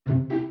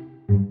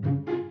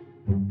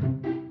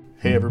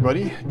Hey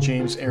everybody,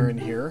 James Aaron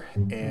here,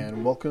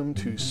 and welcome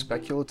to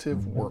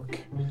Speculative Work.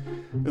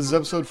 This is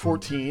episode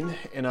 14,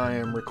 and I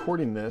am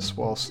recording this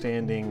while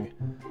standing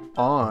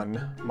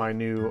on my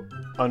new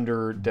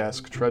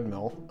under-desk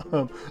treadmill.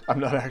 I'm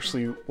not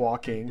actually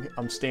walking,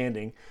 I'm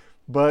standing,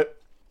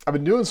 but I've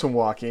been doing some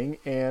walking,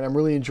 and I'm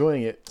really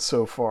enjoying it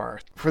so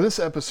far. For this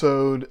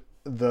episode,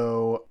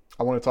 though,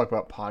 I want to talk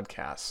about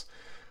podcasts.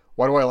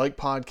 Why do I like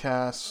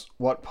podcasts?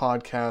 What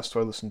podcasts do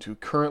I listen to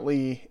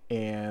currently?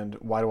 And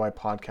why do I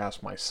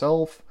podcast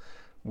myself?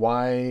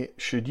 Why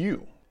should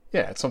you?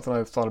 Yeah, it's something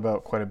I've thought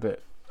about quite a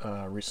bit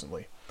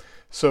recently.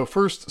 So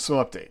first, some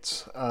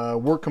updates.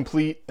 Work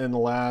complete in the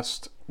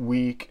last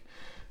week.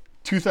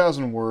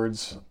 2,000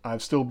 words.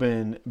 I've still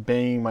been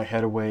banging my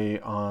head away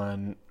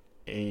on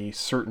a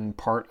certain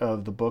part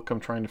of the book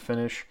I'm trying to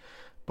finish,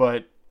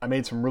 but I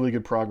made some really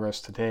good progress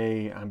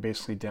today. I'm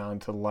basically down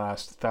to the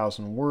last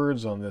 1,000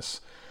 words on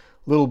this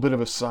little bit of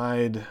a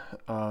side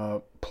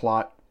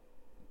plot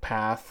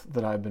path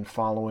that I've been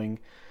following,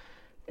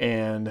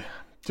 and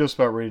just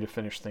about ready to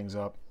finish things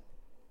up.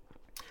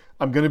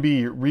 I'm going to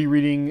be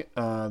rereading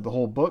the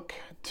whole book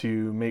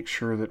to make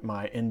sure that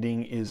my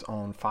ending is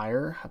on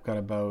fire. I've got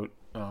about,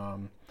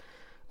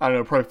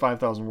 probably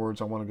 5,000 words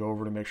I want to go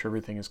over to make sure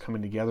everything is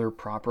coming together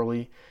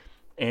properly.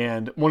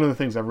 And one of the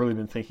things I've really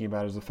been thinking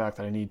about is the fact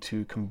that I need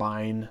to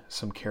combine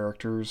some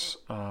characters.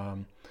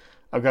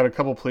 I've got a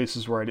couple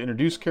places where I'd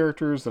introduce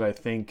characters that I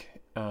think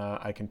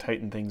I can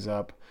tighten things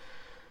up,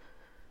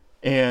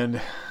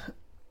 and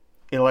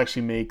it'll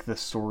actually make the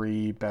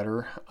story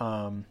better.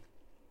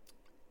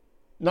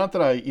 Not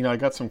that I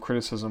got some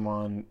criticism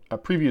on a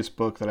previous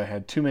book that I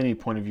had too many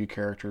point of view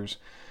characters,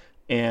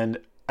 and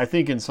I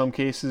think in some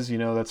cases,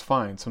 that's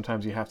fine.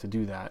 Sometimes you have to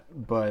do that,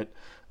 but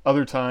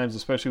other times,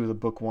 especially with a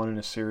book one in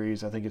a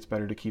series, I think it's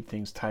better to keep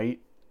things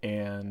tight.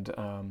 And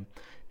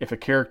if a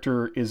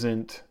character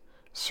isn't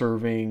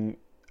serving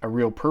a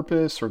real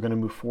purpose or going to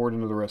move forward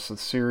into the rest of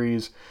the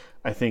series,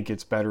 I think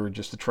it's better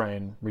just to try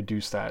and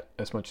reduce that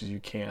as much as you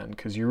can,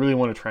 because you really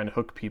want to try and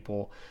hook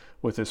people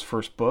with this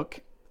first book,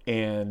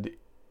 and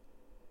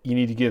you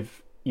need to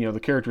give the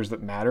characters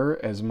that matter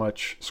as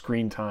much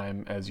screen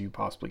time as you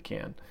possibly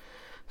can.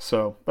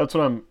 So that's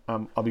what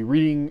I'll be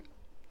reading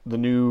the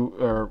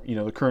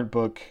the current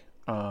book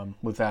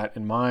with that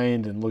in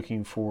mind, and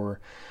looking for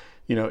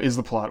is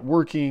the plot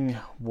working?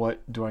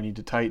 What do I need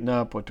to tighten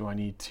up? What do I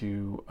need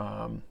to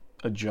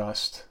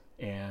adjust?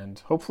 And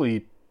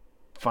hopefully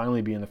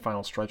finally be in the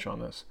final stretch on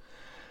this.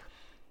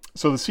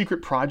 So the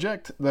secret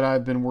project that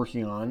I've been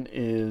working on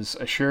is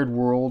a shared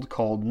world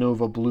called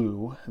Nova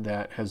Blue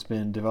that has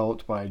been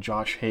developed by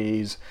Josh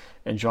Hayes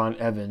and John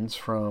Evans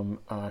from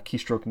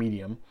Keystroke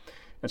Medium.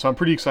 And so I'm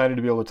pretty excited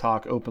to be able to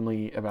talk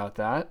openly about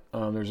that.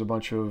 There's a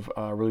bunch of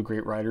really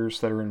great writers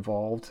that are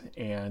involved,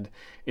 and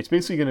it's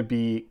basically going to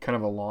be kind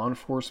of a law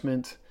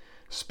enforcement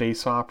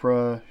space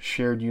opera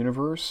shared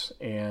universe.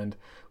 And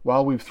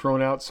while we've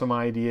thrown out some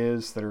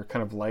ideas that are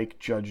kind of like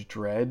Judge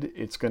Dredd,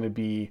 it's going to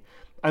be,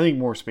 I think,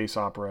 more space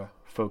opera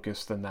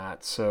focused than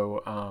that.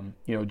 So,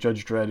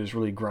 Judge Dredd is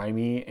really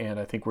grimy, and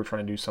I think we're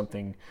trying to do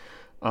something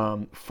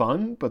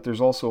fun, but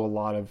there's also a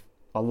lot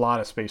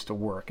of space to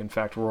work. In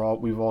fact,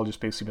 we've all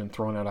just basically been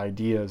throwing out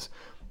ideas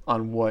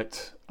on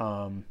what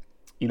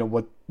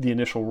what the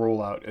initial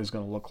rollout is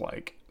going to look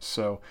like.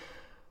 So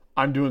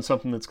I'm doing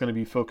something that's going to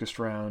be focused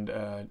around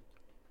a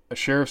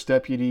sheriff's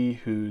deputy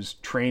who's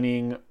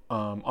training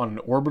on an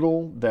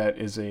orbital that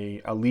is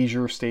a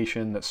leisure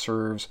station that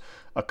serves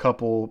a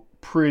couple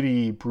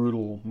pretty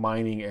brutal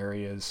mining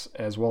areas,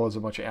 as well as a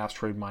bunch of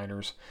asteroid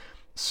miners.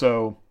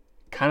 So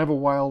kind of a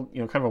wild,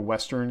 kind of a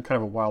Western, kind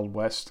of a Wild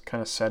West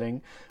kind of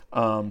setting.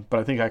 But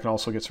I think I can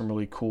also get some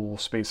really cool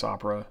space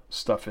opera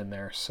stuff in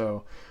there.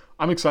 So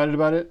I'm excited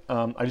about it.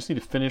 I just need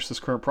to finish this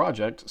current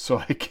project so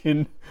I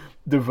can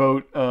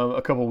devote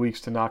a couple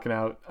weeks to knocking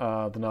out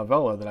the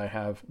novella that I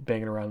have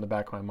banging around in the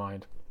back of my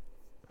mind.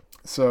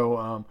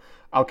 So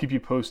I'll keep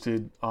you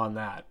posted on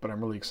that, but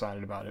I'm really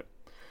excited about it.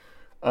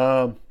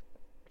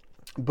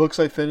 Books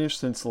I finished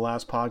since the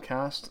last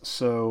podcast.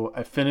 So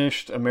I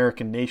finished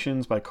American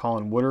Nations by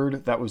Colin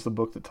Woodard. That was the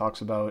book that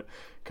talks about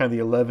kind of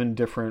the 11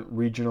 different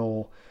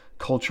regional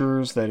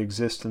cultures that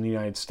exist in the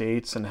United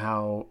States, and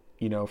how,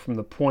 from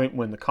the point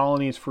when the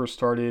colonies first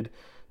started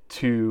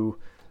to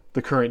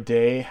the current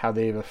day, how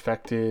they've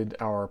affected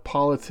our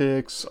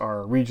politics,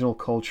 our regional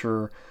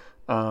culture,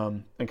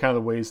 and kind of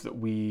the ways that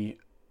we,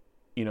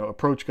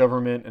 approach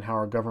government, and how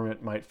our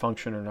government might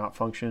function or not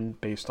function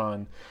based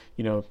on,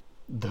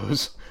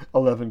 those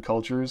 11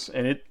 cultures.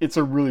 And it's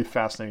a really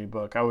fascinating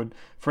book.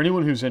 For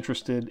anyone who's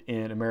interested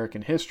in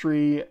American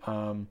history,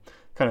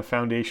 kind of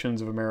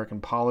foundations of American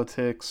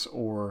politics,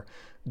 or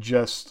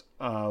just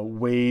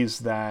ways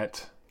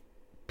that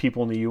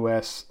people in the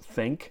U.S.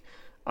 think,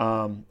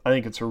 I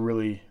think it's a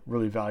really,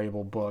 really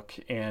valuable book.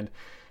 And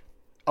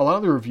a lot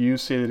of the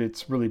reviews say that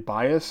it's really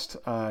biased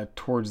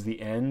towards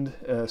the end,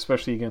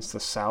 especially against the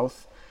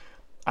South.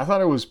 I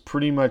thought it was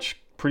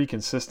pretty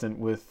consistent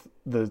with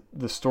the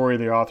story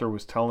the author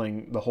was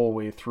telling the whole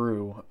way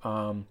through.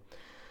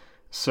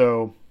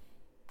 So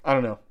I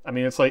don't know. I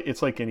mean, it's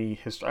like any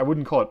history. I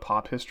wouldn't call it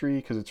pop history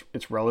because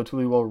it's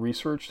relatively well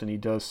researched, and he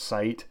does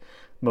cite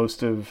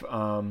most of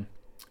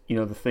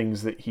the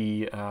things that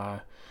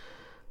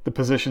the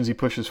positions he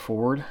pushes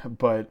forward.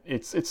 But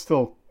it's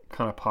still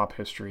kind of pop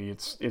history.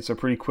 It's a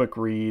pretty quick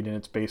read, and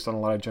it's based on a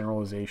lot of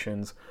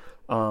generalizations.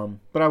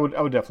 But I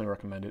would definitely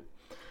recommend it.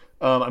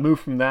 I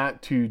moved from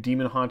that to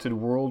Demon Haunted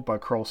World by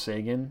Carl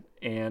Sagan,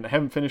 and I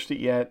haven't finished it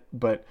yet,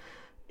 but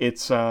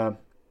it's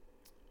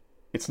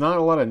it's not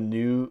a lot of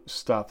new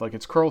stuff. Like,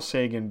 it's Carl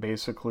Sagan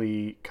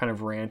basically kind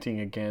of ranting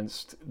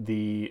against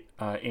the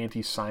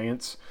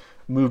anti-science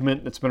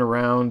movement that's been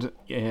around,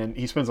 and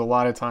he spends a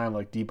lot of time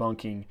like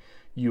debunking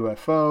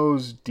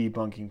UFOs,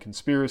 debunking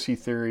conspiracy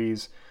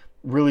theories,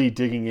 really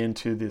digging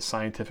into the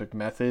scientific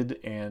method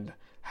and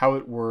how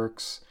it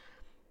works,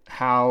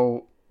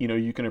 how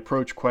you can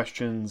approach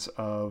questions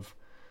of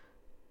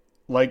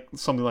like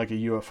something like a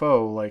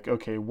UFO, like,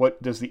 okay,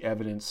 what does the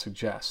evidence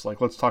suggest?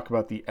 Like, let's talk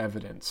about the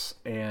evidence.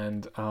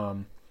 And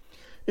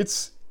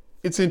it's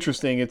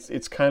interesting.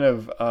 It's kind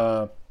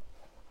of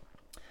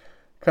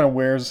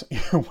wears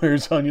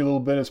wears on you a little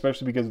bit,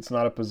 especially because it's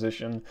not a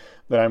position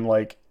that I'm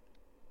like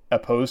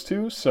opposed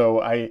to.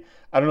 So I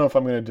don't know if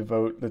I'm going to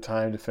devote the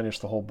time to finish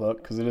the whole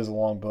book because it is a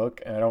long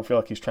book, and I don't feel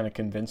like he's trying to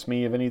convince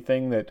me of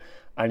anything that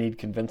I need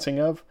convincing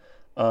of.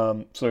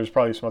 So there's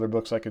probably some other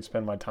books I could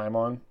spend my time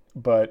on,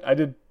 but I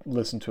did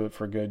listen to it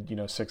for a good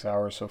 6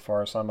 hours so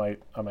far, so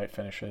I might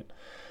finish it.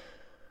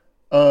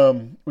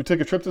 We took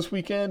a trip this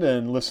weekend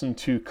and listened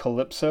to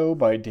Calypso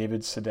by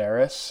David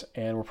Sedaris,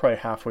 and we're probably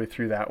halfway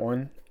through that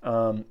one.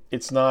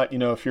 It's not,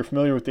 if you're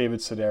familiar with David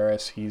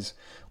Sedaris, he's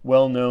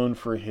well known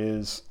for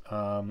his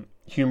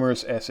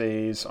humorous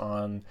essays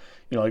on,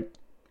 like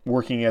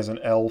working as an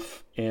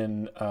elf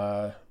in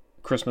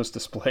Christmas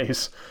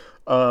displays.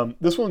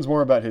 This one's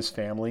more about his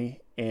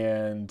family,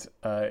 and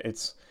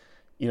it's,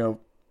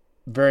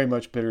 very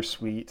much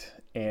bittersweet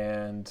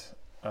and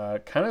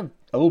kind of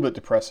a little bit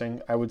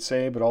depressing, I would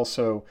say, but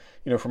also,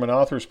 from an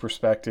author's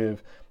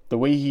perspective, the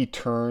way he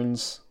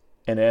turns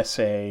an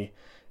essay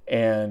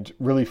and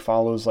really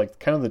follows like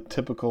kind of the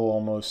typical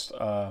almost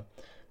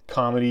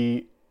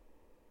comedy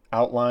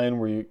outline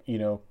where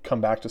you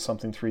come back to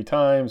something three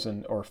times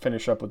and or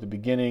finish up with the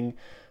beginning.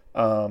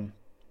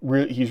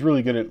 He's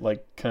really good at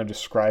like kind of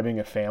describing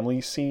a family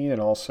scene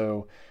and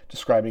also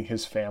describing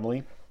his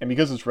family. And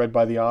because it's read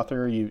by the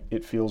author,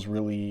 it feels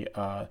really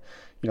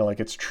like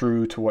it's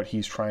true to what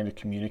he's trying to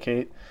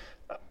communicate.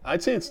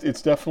 I'd say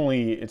it's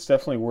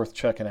definitely worth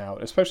checking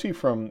out, especially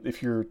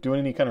if you're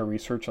doing any kind of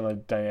research on the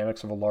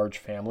dynamics of a large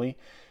family,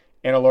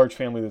 and a large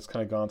family that's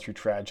kind of gone through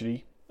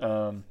tragedy.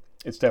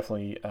 It's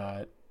definitely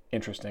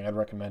interesting. I'd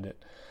recommend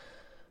it.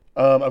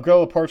 I've got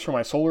all the parts for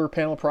my solar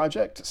panel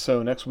project,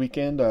 so next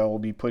weekend I will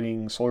be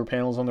putting solar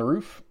panels on the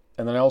roof,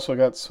 and then I also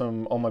got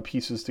all my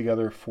pieces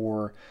together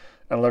for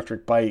an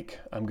electric bike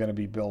I'm going to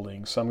be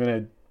building. So I've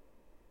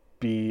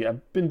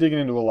been digging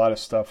into a lot of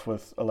stuff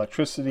with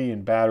electricity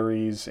and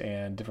batteries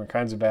and different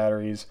kinds of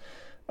batteries,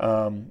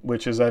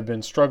 which as I've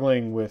been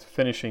struggling with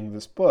finishing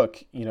this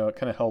book, it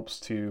kind of helps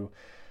to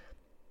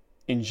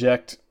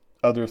inject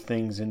other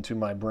things into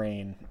my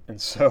brain.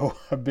 And so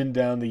I've been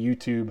down the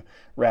YouTube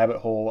rabbit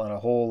hole on a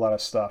whole lot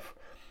of stuff,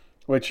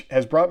 which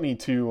has brought me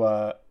to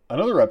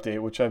another update,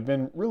 which I've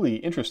been really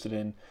interested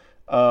in.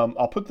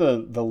 I'll put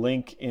the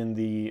link in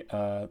the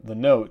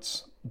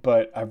notes,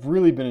 but I've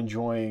really been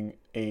enjoying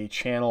a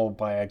channel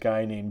by a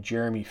guy named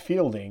Jeremy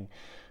Fielding,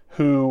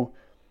 who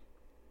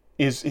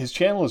his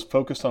channel is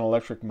focused on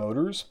electric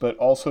motors, but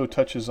also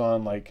touches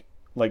on like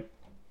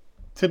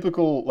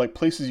typical like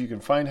places you can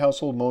find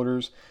household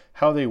motors,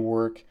 how they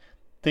work,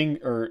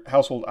 or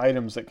household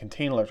items that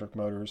contain electric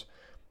motors,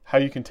 how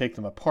you can take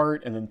them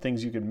apart, and then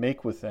things you can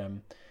make with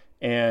them.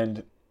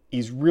 And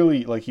he's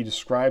really he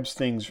describes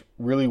things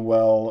really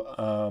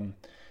well.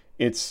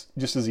 It's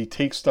just as he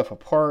takes stuff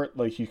apart,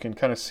 like you can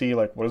kind of see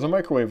like what does a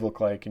microwave look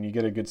like, and you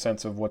get a good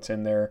sense of what's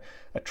in there,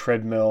 a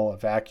treadmill, a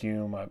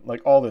vacuum,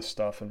 like all this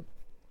stuff. And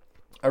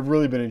I've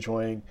really been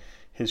enjoying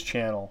his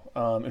channel.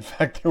 In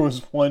fact, there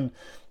was one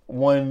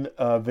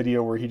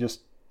video where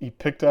he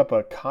picked up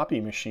a copy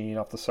machine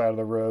off the side of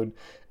the road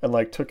and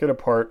like took it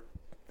apart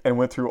and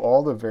went through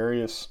all the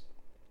various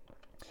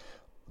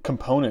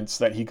components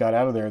that he got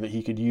out of there that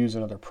he could use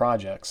in other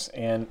projects.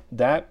 And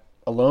that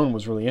alone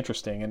was really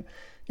interesting. And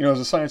as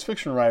a science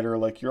fiction writer,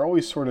 like you're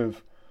always sort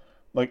of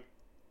like,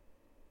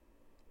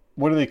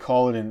 what do they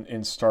call it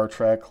in Star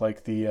Trek?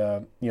 Like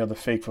the the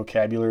fake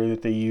vocabulary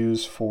that they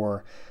use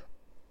for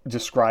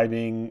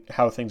describing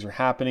how things are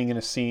happening in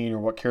a scene or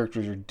what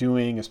characters are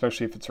doing,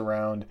 especially if it's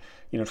around,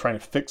 trying to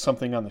fix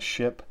something on the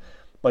ship.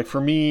 Like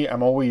for me,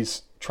 I'm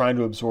always trying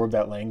to absorb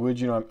that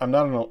language. I'm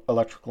not an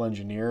electrical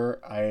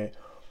engineer.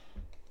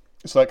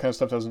 So that kind of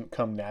stuff doesn't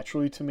come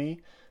naturally to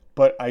me,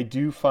 but I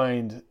do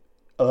find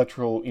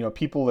electrical,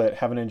 people that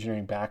have an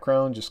engineering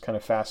background just kind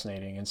of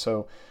fascinating. And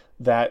so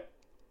that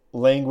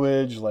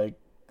language, like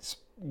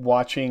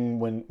watching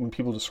when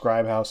people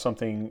describe how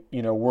something,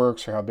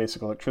 works, or how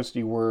basic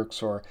electricity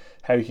works, or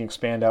how you can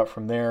expand out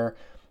from there,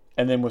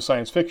 And then with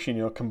science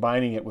fiction,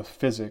 combining it with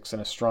physics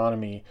and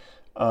astronomy,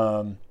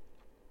 and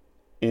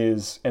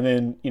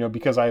then,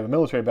 because I have a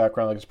military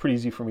background, like it's pretty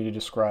easy for me to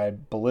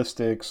describe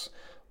ballistics,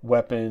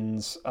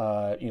 weapons,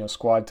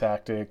 squad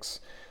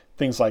tactics,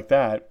 things like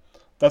that.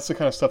 That's the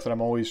kind of stuff that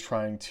I'm always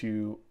trying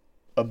to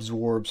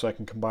absorb so I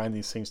can combine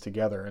these things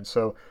together. And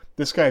so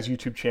this guy's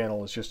YouTube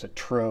channel is just a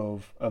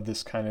trove of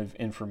this kind of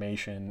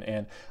information.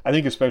 And I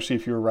think especially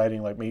if you were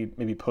writing like maybe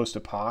like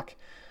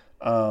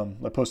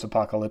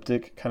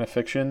post-apocalyptic kind of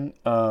fiction,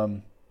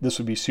 this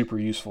would be super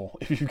useful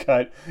if you've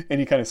got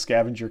any kind of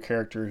scavenger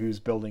character who's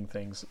building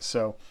things.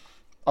 So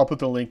I'll put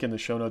the link in the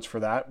show notes for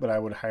that, but I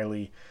would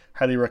highly,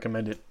 highly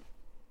recommend it.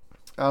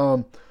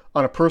 On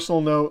a personal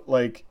note,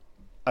 like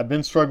I've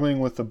been struggling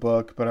with the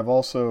book, but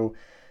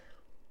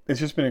it's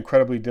just been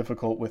incredibly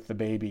difficult with the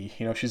baby.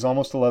 She's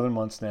almost 11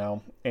 months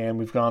now, and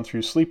we've gone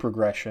through sleep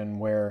regression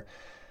where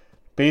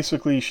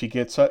basically she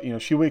gets up,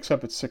 she wakes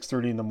up at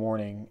 6:30 in the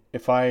morning.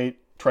 If I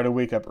try to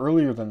wake up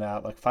earlier than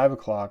that, like 5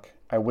 o'clock,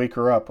 I wake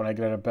her up when I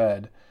get out of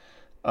bed.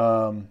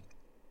 And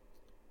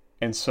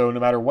so no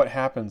matter what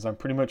happens, I'm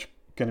pretty much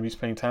going to be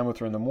spending time with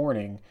her in the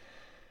morning.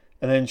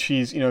 And then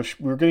she's,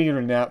 we're going to get her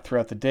a nap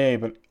throughout the day,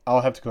 but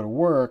I'll have to go to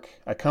work.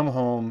 I come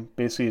home,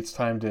 basically it's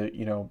time to,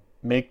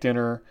 make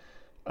dinner.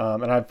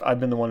 And I've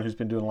been the one who's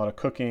been doing a lot of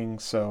cooking.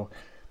 So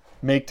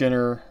make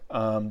dinner.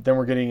 Then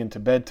we're getting into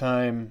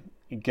bedtime,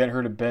 get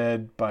her to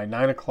bed by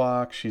 9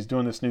 o'clock. She's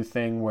doing this new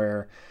thing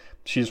where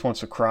she just wants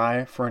to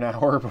cry for an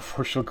hour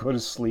before she'll go to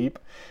sleep.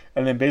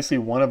 And then basically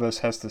one of us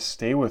has to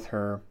stay with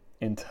her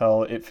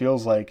until it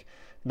feels like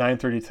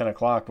 9:30, 10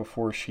 o'clock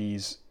before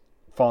she's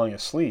falling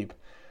asleep.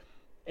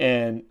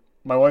 And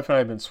my wife and I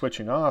have been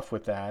switching off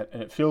with that.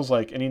 And it feels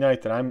like any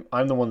night that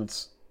I'm the one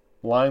that's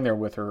lying there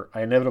with her,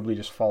 I inevitably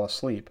just fall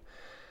asleep.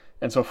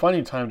 And so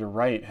finding time to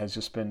write has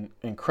just been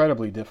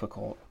incredibly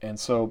difficult. And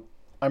so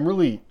I'm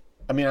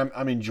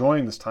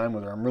enjoying this time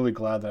with her. I'm really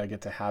glad that I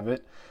get to have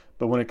it.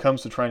 But when it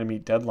comes to trying to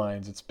meet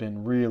deadlines, it's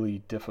been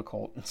really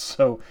difficult. And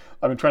so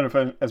I've been trying to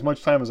find as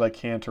much time as I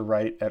can to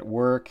write at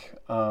work,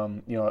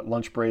 at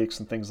lunch breaks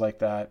and things like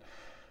that.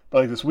 But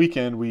like this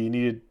weekend, we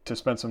needed to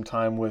spend some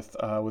time with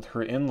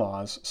her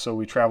in-laws. So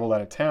we traveled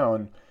out of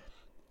town.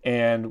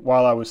 And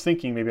while I was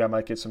thinking maybe I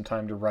might get some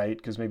time to write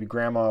because maybe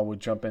grandma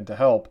would jump in to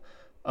help,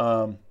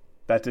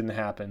 that didn't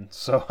happen.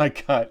 So I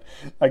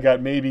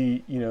got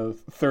maybe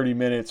 30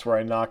 minutes where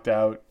I knocked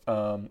out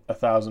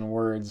 1,000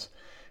 words,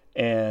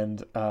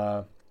 and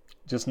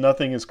just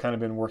nothing has kind of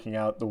been working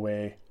out the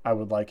way I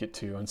would like it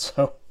to. And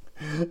so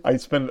I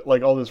spend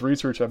like all this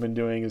research I've been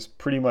doing is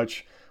pretty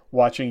much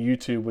watching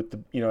YouTube with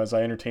the as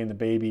I entertain the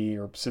baby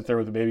or sit there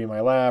with the baby in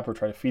my lap or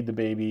try to feed the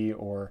baby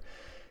or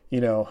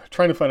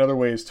trying to find other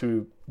ways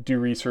to do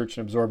research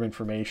and absorb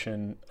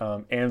information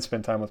and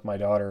spend time with my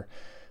daughter.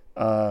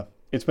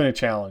 It's been a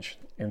challenge.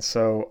 And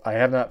so I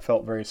have not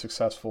felt very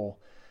successful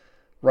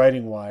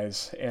writing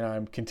wise. And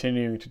I'm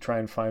continuing to try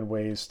and find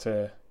ways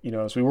to,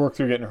 as we work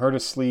through getting her to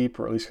sleep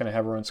or at least kind of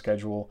have her own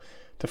schedule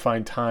to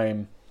find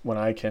time when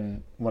I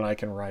can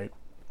write.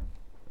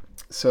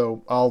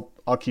 So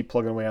I'll keep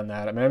plugging away on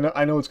that. I mean,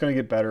 I know it's going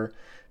to get better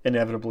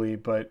inevitably,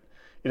 but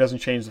it doesn't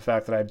change the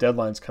fact that I have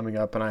deadlines coming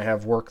up and I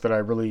have work that I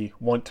really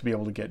want to be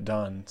able to get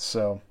done.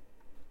 So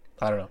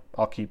I don't know.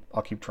 I'll keep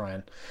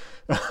trying.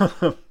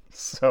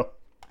 So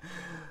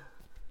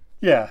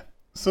yeah.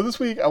 So this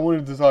week I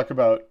wanted to talk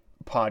about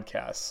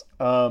podcasts.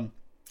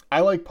 I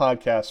like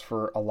podcasts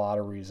for a lot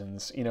of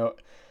reasons.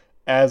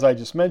 As I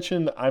just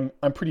mentioned, I'm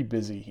pretty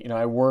busy.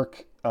 I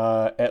work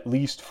at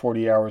least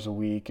 40 hours a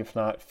week, if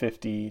not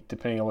 50,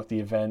 depending on what the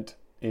event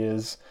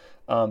is.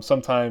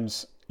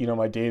 Sometimes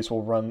my days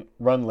will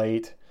run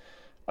late.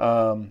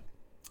 And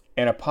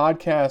a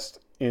podcast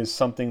is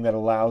something that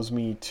allows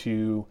me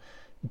to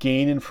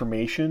gain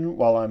information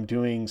while I'm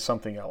doing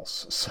something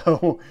else.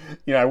 So,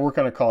 I work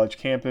on a college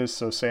campus.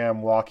 So say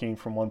I'm walking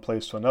from one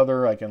place to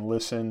another, I can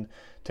listen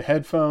to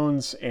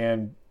headphones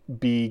and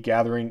be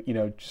gathering,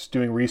 just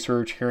doing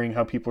research, hearing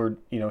how people are,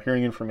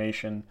 hearing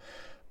information.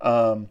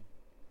 And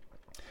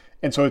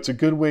so it's a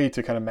good way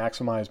to kind of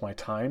maximize my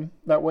time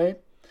that way.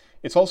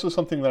 It's also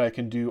something that I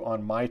can do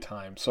on my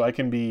time. So I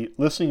can be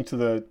listening to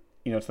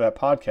to that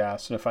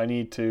podcast. And if I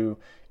need to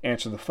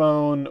answer the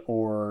phone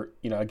or,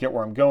 I get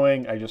where I'm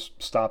going, I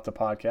just stop the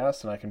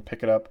podcast and I can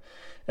pick it up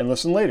and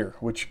listen later,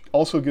 which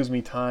also gives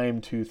me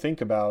time to think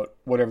about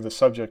whatever the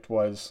subject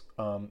was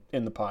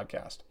in the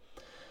podcast.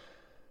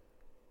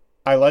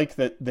 I like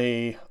that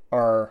they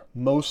are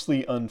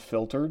mostly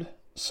unfiltered.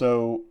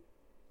 So,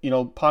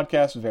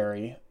 podcasts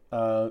vary.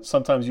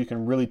 Sometimes you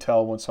can really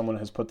tell when someone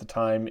has put the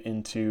time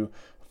into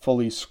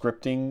fully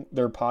scripting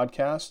their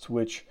podcast,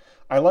 which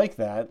I like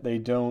that. They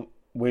don't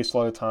waste a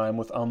lot of time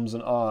with ums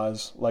and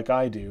ahs like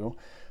I do.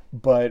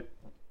 But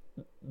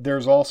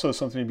there's also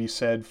something to be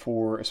said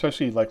for,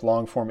 especially like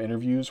long form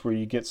interviews where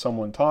you get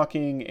someone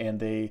talking and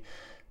they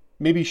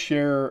maybe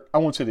share, I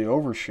won't say they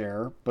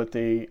overshare, but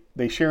they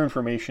share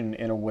information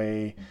in a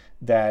way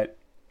that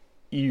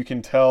you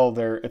can tell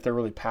if they're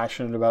really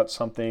passionate about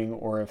something,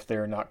 or if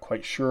they're not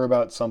quite sure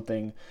about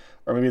something,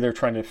 or maybe they're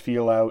trying to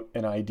feel out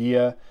an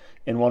idea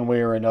in one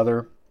way or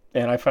another.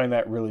 And I find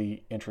that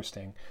really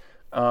interesting.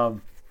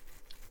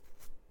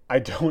 I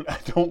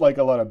don't like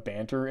a lot of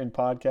banter in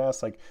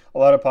podcasts. Like, a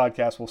lot of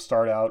podcasts will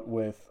start out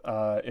with,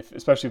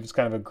 especially if it's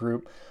kind of a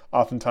group,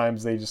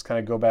 oftentimes they just kind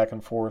of go back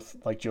and forth,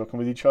 like joking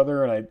with each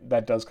other, and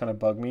that does kind of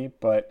bug me.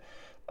 But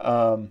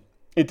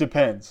it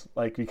depends,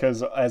 like,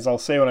 because as I'll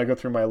say when I go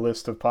through my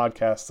list of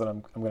podcasts that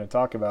I'm going to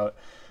talk about,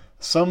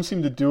 some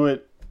seem to do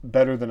it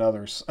better than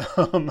others,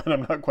 and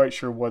I'm not quite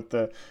sure what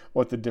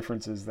the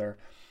difference is there.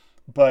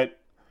 But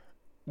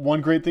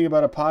one great thing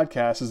about a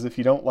podcast is if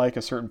you don't like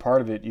a certain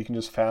part of it, you can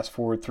just fast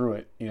forward through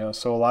it.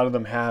 So a lot of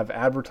them have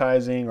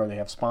advertising, or they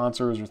have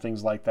sponsors or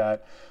things like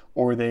that,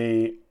 or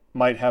they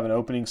might have an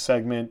opening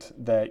segment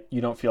that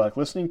you don't feel like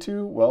listening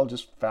to. Well,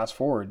 just fast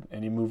forward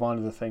and you move on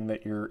to the thing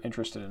that you're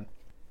interested in.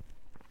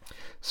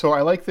 So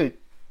I like that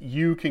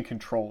you can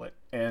control it.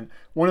 And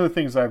one of the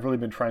things I've really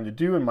been trying to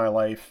do in my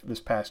life this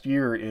past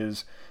year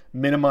is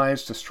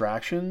minimize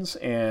distractions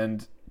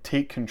and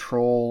take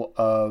control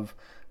of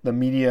the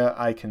media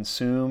I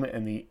consume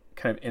and the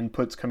kind of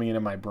inputs coming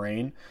into my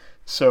brain.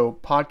 So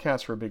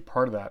podcasts are a big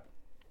part of that.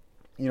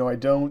 I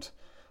don't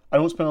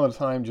spend a lot of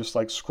time just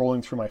like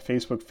scrolling through my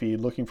Facebook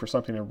feed looking for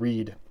something to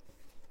read,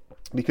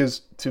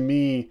 because to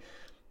me,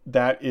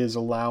 that is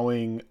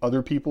allowing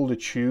other people to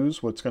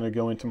choose what's going to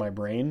go into my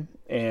brain,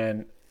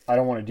 and I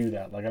don't want to do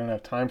that. Like, I don't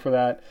have time for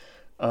that.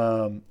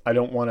 I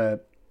want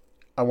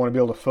to be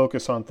able to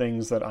focus on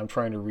things that I'm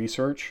trying to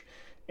research,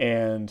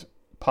 and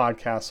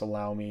podcasts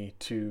allow me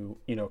to,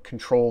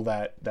 control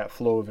that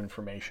flow of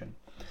information.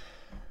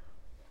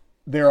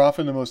 They're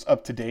often the most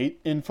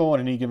up-to-date info on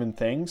any given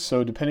thing.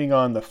 So depending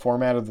on the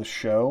format of the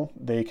show,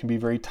 they can be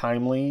very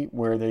timely,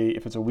 where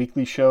if it's a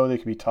weekly show, they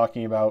could be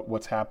talking about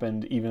what's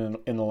happened even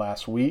in the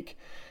last week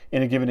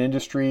in a given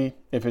industry.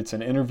 If it's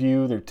an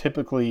interview,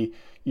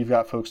 you've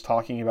got folks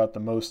talking about the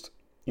most,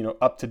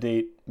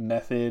 up-to-date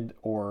method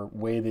or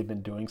way they've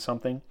been doing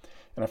something.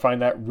 And I find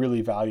that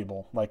really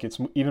valuable. Like, it's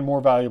even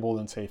more valuable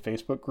than, say,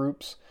 Facebook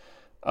groups,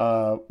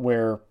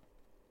 where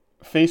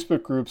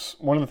Facebook groups,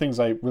 one of the things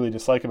I really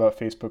dislike about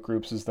Facebook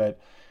groups is that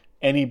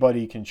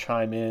anybody can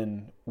chime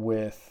in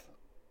with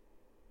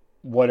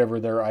whatever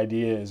their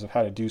idea is of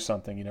how to do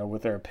something,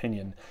 with their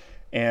opinion.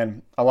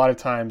 And a lot of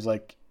times,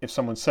 like, if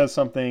someone says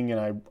something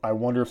and I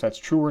wonder if that's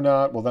true or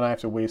not, well, then I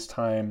have to waste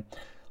time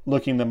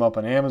looking them up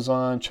on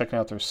Amazon, checking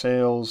out their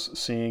sales,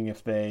 seeing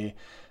if they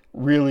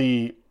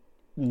really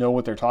know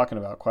what they're talking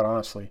about, quite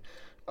honestly.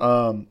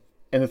 And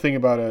the thing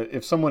about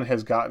if someone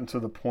has gotten to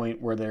the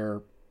point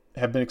where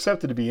have been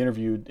accepted to be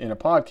interviewed in a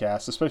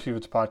podcast, especially if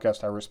it's a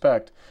podcast I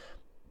respect,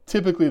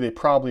 typically they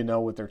probably know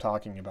what they're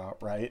talking about,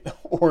 right?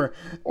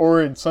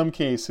 or in some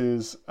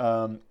cases,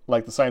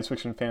 like the Science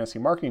Fiction and Fantasy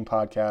Marketing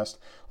Podcast,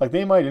 like,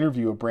 they might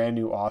interview a brand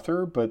new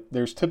author, but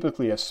there's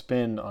typically a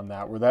spin on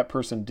that, where that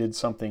person did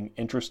something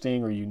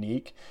interesting or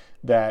unique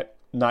that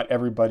not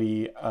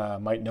everybody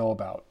might know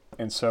about.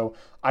 And so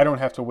I don't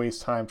have to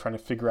waste time trying to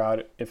figure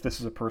out if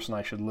this is a person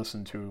I should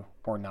listen to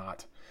or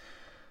not.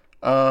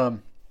 I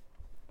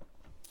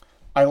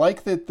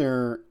like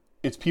that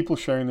it's people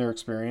sharing their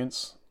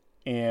experience,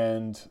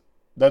 and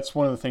that's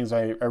one of the things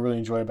I really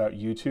enjoy about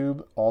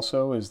YouTube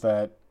also, is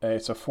that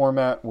it's a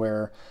format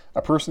where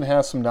a person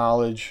has some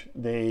knowledge.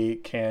 They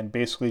can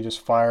basically just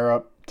fire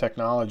up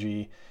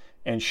technology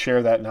and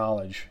share that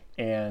knowledge.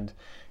 And,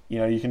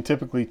 you can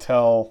typically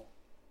tell,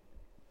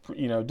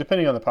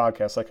 depending on the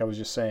podcast, like I was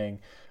just saying,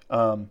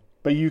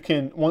 but you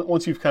can,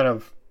 once you've kind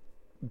of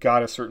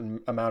got a certain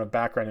amount of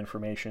background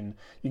information,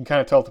 you can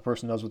kind of tell if the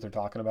person knows what they're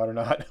talking about or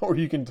not, or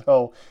you can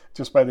tell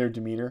just by their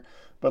demeanor.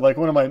 But like,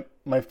 one of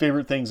my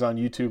favorite things on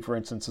YouTube, for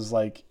instance, is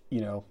like,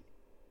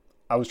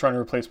 I was trying to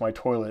replace my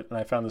toilet, and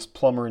I found this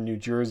plumber in New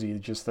Jersey,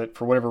 just that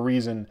for whatever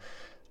reason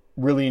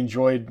really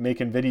enjoyed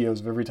making videos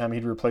of every time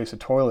he'd replace a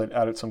toilet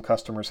out at some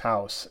customer's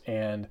house.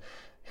 And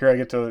here I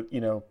get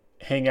to,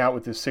 hang out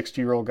with this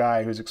 60-year-old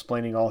guy who's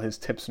explaining all his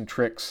tips and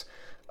tricks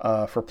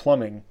for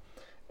plumbing.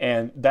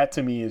 And that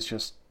to me is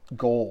just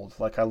gold.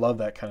 Like, I love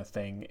that kind of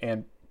thing.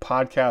 And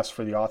podcasts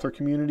for the author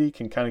community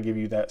can kind of give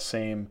you that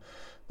same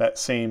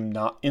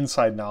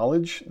inside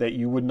knowledge that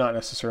you would not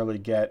necessarily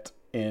get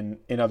in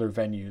other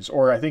venues.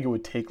 Or I think it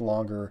would take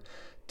longer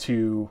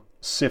to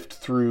sift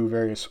through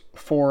various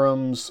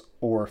forums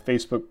or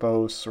Facebook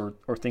posts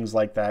or things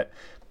like that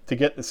to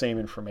get the same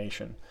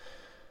information.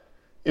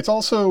 It's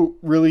also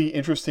really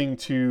interesting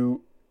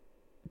to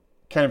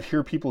kind of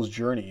hear people's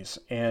journeys,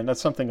 and that's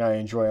something I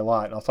enjoy a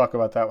lot. And I'll talk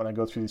about that when I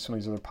go through some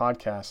of these other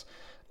podcasts.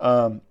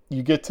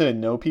 You get to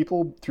know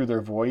people through their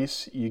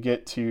voice. You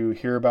get to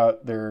hear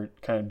about their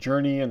kind of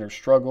journey and their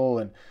struggle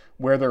and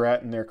where they're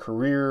at in their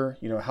career.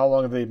 How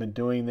long have they been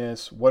doing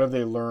this? What have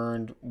they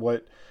learned?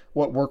 What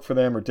worked for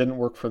them or didn't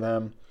work for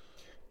them?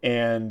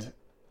 And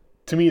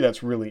to me,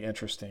 that's really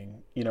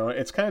interesting.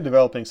 It's kind of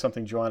developing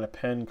something Joanna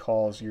Penn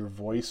calls your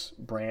voice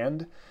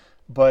brand,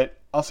 but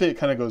I'll say it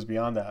kind of goes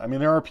beyond that. I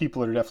mean, there are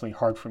people that are definitely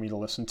hard for me to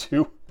listen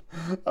to,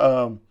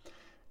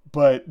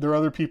 But there are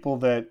other people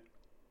that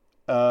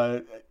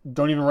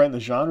don't even write in the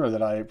genre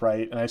that I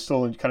write, and I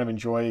still kind of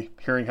enjoy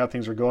hearing how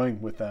things are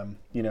going with them,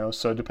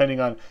 So depending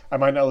on, I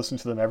might not listen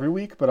to them every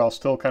week, but I'll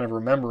still kind of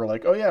remember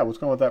like, oh yeah, what's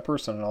going on with that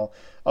person, and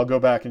I'll go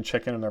back and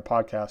check in on their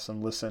podcasts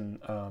and listen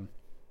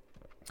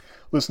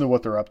to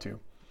what they're up to.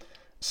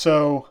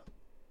 So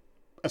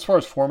as far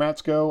as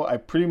formats go, I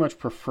pretty much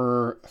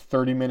prefer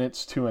 30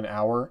 minutes to an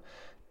hour.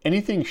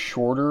 Anything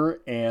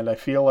shorter, and I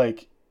feel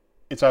like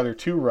it's either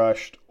too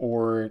rushed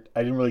or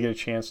I didn't really get a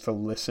chance to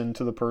listen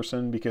to the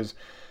person, because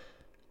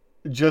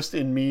just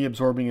in me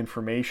absorbing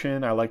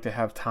information, I like to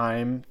have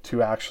time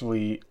to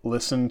actually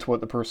listen to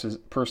what the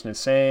person is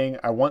saying.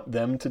 I want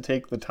them to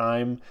take the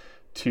time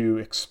to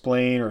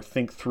explain or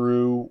think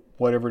through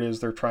whatever it is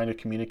they're trying to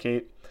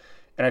communicate.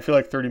 And I feel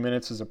like 30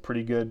 minutes is a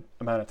pretty good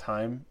amount of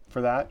time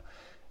for that,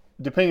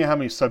 depending on how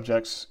many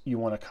subjects you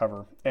want to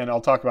cover. And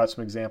I'll talk about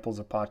some examples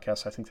of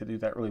podcasts I think that do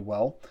that really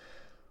well.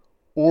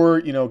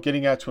 Or,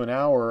 getting out to an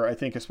hour, I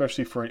think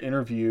especially for an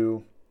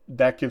interview,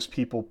 that gives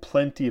people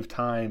plenty of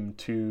time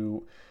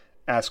to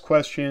ask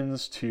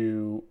questions,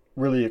 to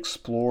really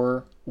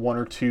explore one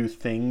or two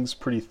things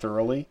pretty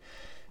thoroughly.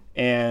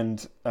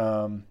 And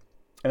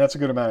that's a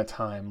good amount of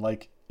time.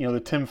 Like, the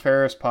Tim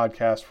Ferriss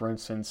podcast, for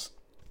instance,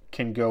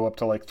 can go up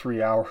to like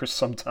 3 hours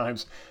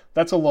sometimes.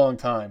 That's a long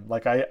time.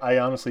 Like, I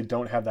honestly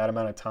don't have that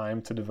amount of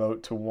time to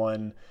devote to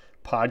one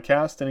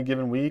podcast in a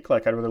given week.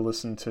 Like, I'd rather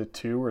listen to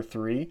 2 or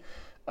 3.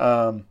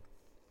 And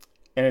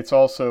it's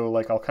also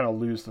like I'll kind of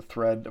lose the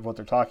thread of what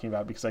they're talking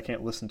about because I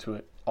can't listen to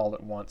it all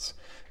at once.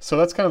 So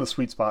that's kind of the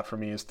sweet spot for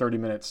me, is 30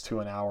 minutes to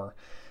an hour.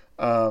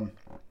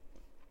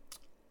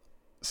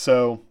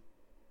 So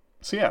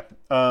yeah,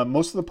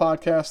 most of the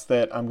podcasts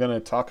that I'm going to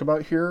talk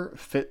about here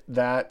fit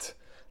that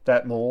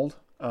mold.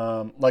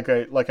 Like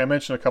I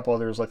mentioned a couple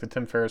others, like the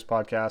Tim Ferriss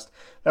podcast.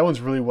 That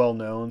one's really well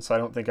known, so I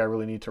don't think I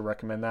really need to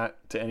recommend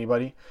that to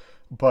anybody.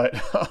 But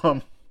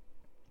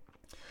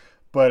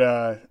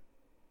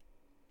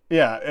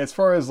yeah, as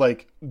far as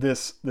like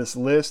this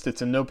list,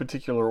 it's in no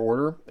particular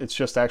order. It's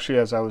just actually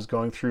as I was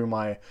going through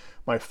my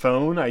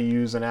phone, I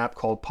use an app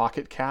called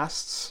Pocket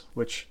Casts,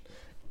 which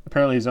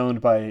apparently is owned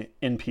by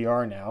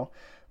NPR now.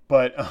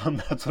 But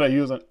that's what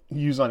I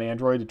use on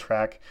Android to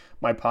track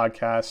my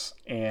podcasts,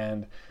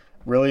 and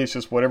really it's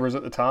just whatever's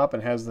at the top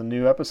and has the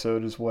new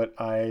episode is what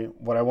I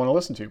want to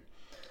listen to.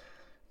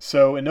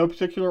 So in no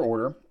particular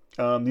order,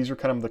 these are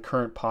kind of the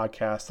current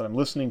podcasts that I'm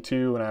listening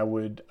to, and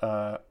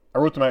I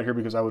wrote them out here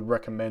because I would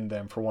recommend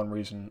them for one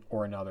reason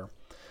or another.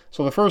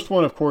 So the first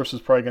one, of course, is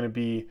probably going to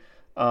be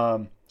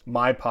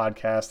my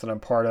podcast that I'm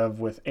part of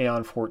with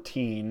Aeon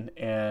 14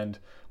 and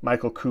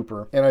Michael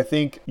Cooper. And I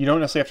think you don't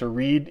necessarily have to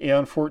read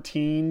Aeon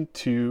 14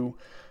 to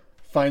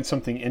find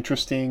something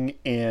interesting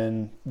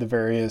in the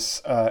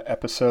various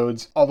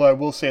episodes. Although I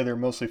will say they're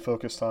mostly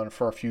focused on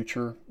far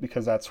future,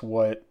 because that's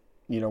what,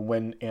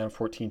 when Aeon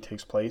 14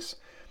 takes place.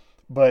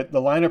 But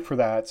the lineup for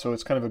that, so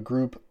it's kind of a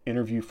group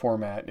interview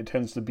format. It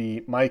tends to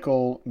be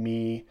Michael,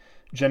 me,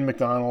 Jen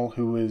McDonnell,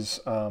 who is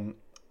one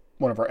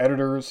of our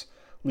editors,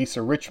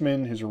 Lisa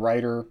Richmond, who's a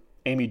writer,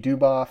 Amy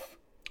Duboff,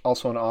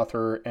 also an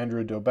author,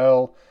 Andrew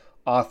Dobell,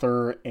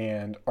 author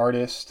and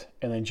artist,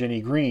 and then Jenny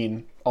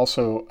Green,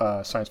 also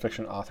a science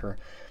fiction author.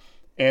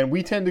 And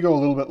we tend to go a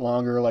little bit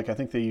longer. Like, I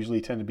think they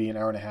usually tend to be an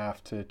hour and a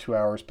half to 2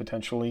 hours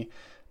potentially.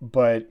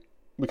 But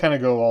we kind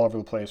of go all over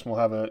the place. We'll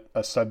have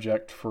a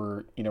subject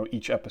for,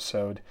 each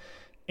episode.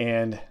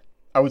 And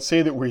I would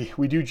say that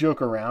we do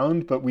joke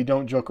around, but we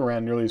don't joke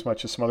around nearly as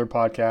much as some other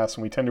podcasts.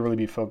 And we tend to really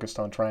be focused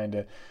on trying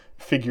to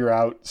figure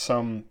out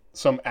some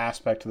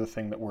aspect of the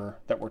thing that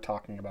we're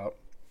talking about.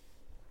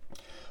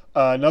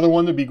 Another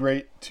one that'd be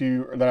great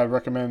that I'd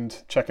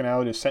recommend checking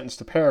out is Sentence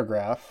to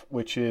Paragraph,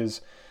 which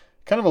is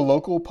kind of a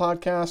local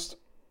podcast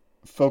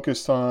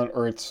focused on,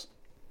 or it's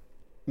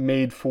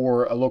made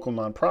for a local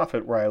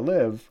nonprofit where I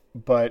live,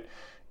 but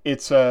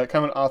it's a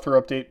kind of an author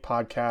update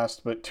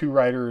podcast, but 2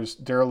 writers,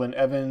 Darylyn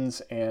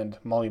Evans and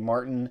Molly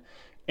Martin.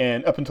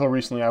 And up until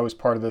recently, I was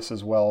part of this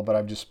as well, but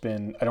I just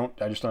don't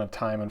have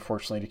time,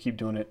 unfortunately, to keep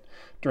doing it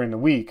during the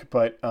week.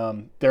 But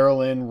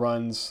Darylyn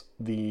runs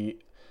the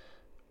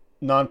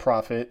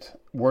nonprofit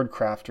Word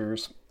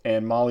Crafters,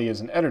 and Molly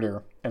is an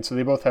editor. And so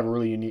they both have a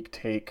really unique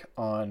take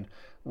on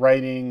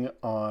writing,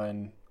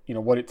 on,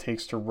 what it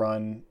takes to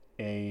run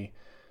a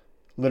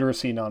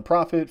literacy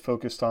nonprofit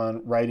focused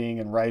on writing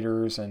and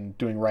writers and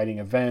doing writing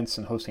events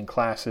and hosting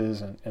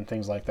classes and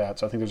things like that.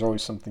 So I think there's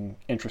always something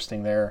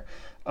interesting there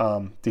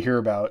to hear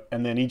about.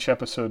 And then each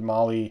episode,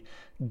 Molly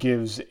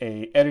gives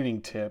a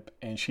editing tip,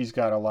 and she's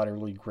got a lot of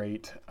really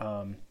great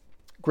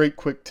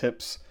quick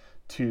tips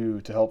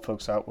to help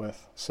folks out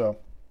with. So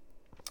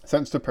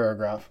Sentence to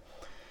Paragraph.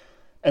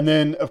 And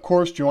then, of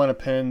course, Joanna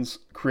Penn's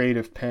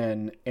Creative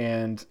Penn.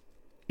 And,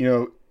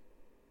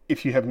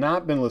 if you have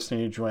not been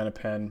listening to Joanna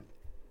Penn,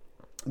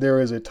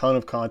 there is a ton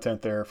of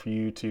content there for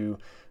you to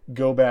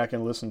go back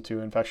and listen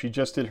to. In fact, she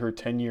just did her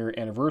 10-year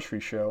anniversary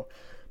show,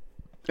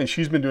 and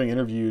she's been doing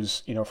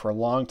interviews, for a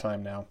long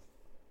time now.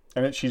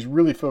 And she's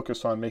really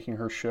focused on making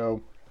her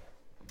show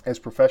as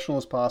professional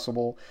as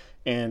possible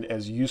and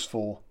as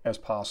useful as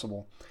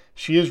possible.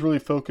 She is really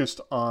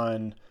focused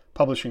on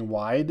publishing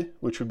wide,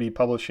 which would be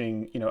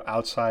publishing,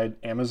 outside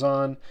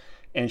Amazon,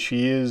 and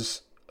she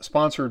is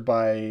sponsored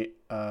by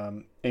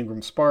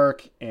Ingram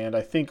Spark and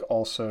I think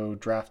also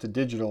Drafted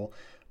Digital.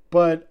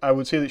 But I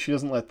would say that she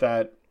doesn't let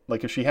that,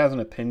 like, if she has an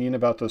opinion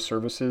about those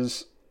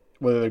services,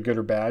 whether they're good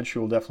or bad, she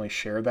will definitely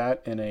share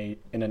that in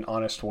an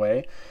honest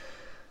way.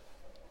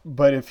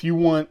 But if you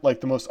want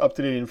like the most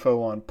up-to-date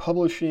info on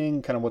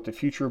publishing, kind of what the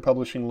future of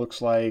publishing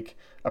looks like,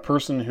 a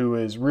person who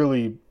has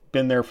really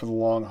been there for the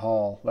long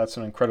haul, that's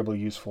an incredibly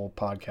useful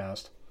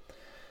podcast.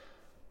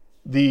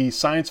 The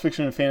Science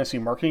Fiction and Fantasy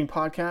Marketing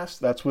Podcast,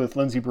 that's with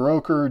Lindsay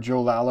Buroker,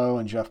 Joe Lallo,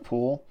 and Jeff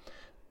Poole.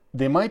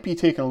 They might be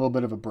taking a little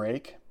bit of a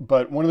break,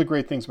 but one of the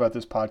great things about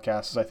this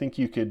podcast is I think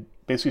you could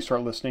basically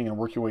start listening and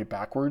work your way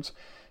backwards.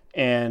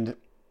 And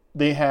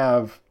they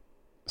have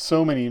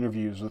so many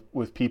interviews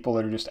with people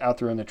that are just out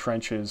there in the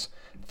trenches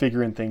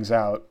figuring things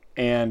out.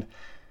 And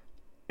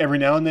every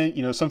now and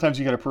then, sometimes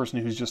you got a person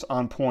who's just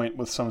on point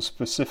with some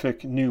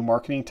specific new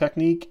marketing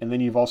technique. And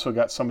then you've also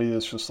got somebody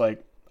that's just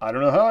like, I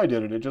don't know how I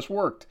did it. It just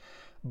worked.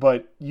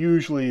 But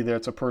usually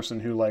that's a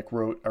person who like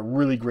wrote a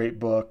really great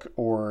book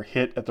or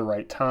hit at the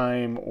right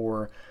time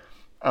or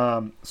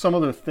some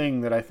other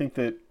thing that I think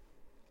that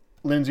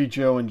Lindsay,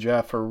 Joe, and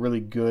Jeff are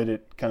really good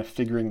at kind of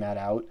figuring that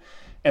out.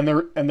 And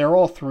they're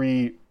all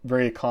three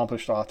very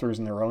accomplished authors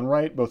in their own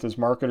right, both as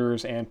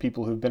marketers and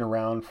people who've been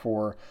around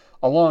for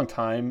a long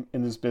time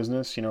in this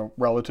business,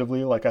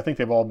 relatively. Like I think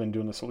they've all been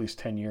doing this at least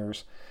 10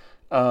 years.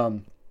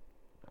 And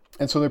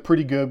so they're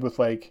pretty good with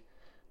like,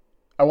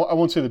 I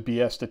won't say the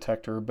BS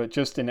detector, but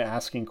just in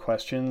asking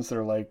questions,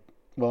 they're like,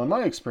 well, in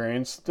my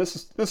experience, this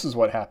is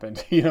what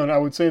happened, and I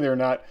would say they're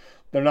not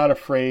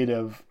afraid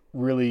of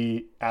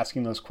really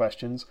asking those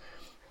questions.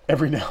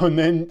 Every now and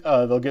then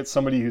they'll get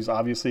somebody who's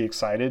obviously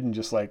excited and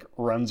just like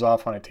runs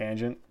off on a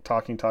tangent,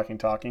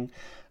 talking.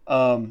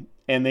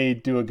 And they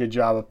do a good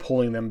job of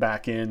pulling them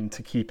back in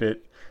to keep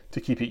it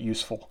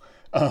useful.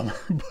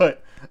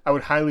 But I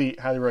would highly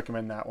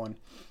recommend that one.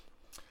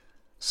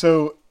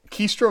 So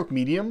Keystroke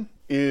Medium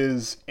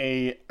is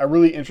a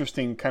really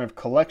interesting kind of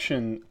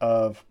collection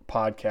of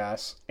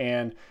podcasts.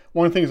 And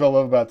one of the things I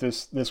love about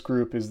this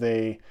group is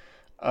they,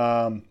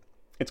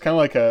 it's kind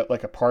of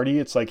like a party.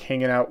 It's like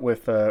hanging out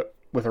with a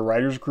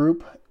writer's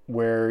group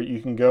where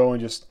you can go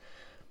and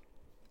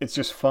it's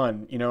just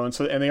fun, And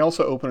so, and they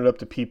also open it up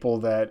to people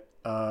that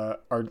are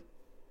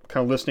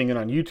kind of listening in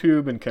on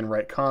YouTube and can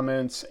write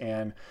comments,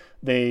 and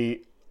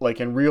they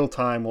like in real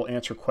time will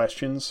answer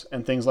questions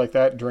and things like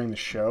that during the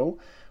show,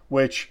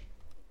 which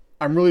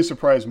I'm really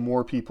surprised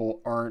more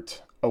people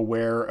aren't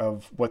aware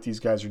of what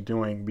these guys are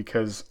doing,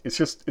 because it's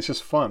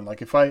just fun.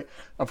 Like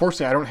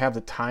unfortunately I don't have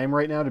the time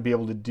right now to be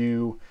able to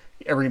do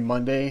every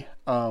Monday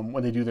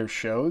when they do their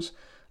shows.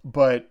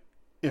 But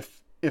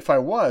if I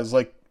was,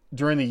 like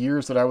during the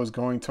years that I was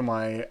going to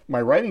my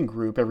writing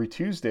group every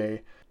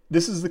Tuesday,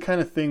 this is the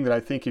kind of thing that I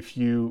think if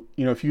you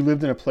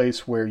lived in a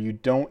place where you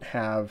don't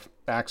have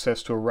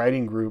access to a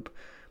writing group,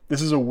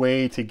 this is a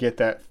way to get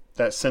that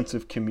sense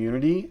of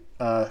community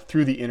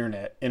through the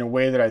internet in a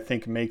way that I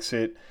think makes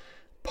it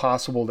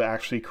possible to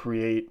actually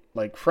create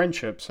like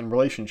friendships and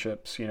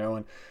relationships,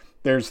 and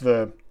there's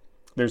the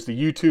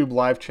YouTube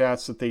live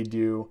chats that they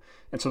do.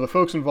 And so the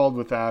folks involved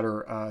with that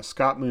are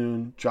Scott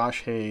Moon,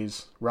 Josh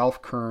Hayes,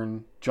 Ralph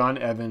Kern, John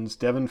Evans,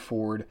 Devin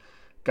Ford,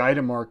 Guy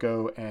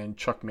DeMarco, and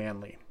Chuck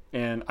Manley.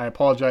 And I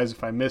apologize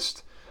if I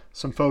missed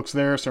some folks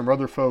there, some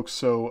other folks.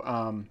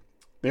 So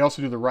they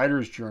also do the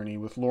Writer's Journey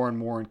with Lauren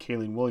Moore and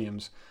Kayleen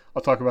Williams.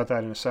 I'll talk about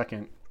that in a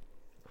second.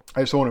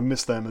 I just don't want to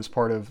miss them as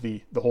part of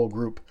the whole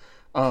group.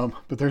 But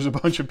there's a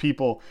bunch of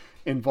people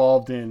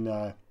involved in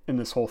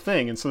this whole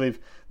thing. And so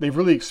they've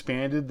really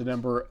expanded the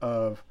number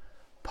of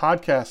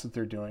podcasts that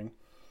they're doing.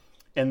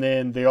 And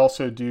then they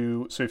also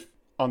do, so if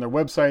on their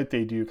website,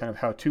 they do kind of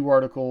how-to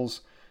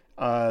articles.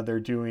 They're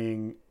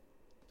doing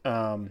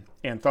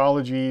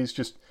anthologies,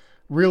 just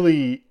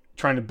really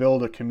trying to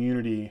build a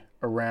community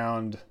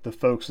around the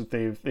folks that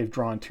they've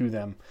drawn to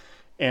them.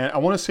 And I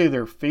want to say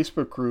their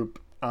Facebook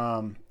group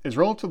is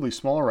relatively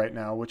small right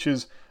now, which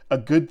is a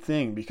good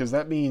thing, because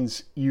that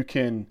means you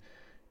can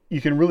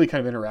really kind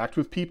of interact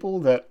with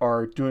people that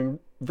are doing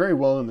very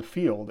well in the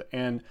field.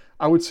 And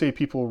I would say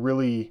people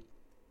really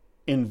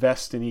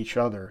invest in each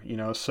other,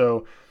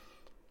 so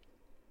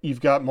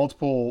you've got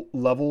multiple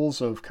levels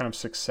of kind of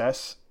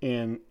success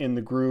in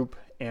the group.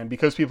 And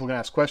because people can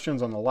ask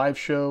questions on the live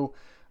show,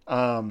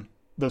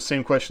 those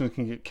same questions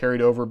can get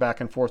carried over back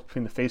and forth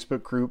between the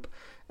Facebook group.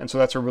 And so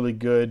that's a really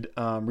good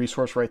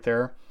resource right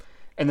there.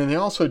 And then they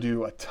also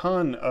do a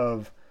ton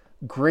of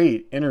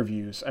great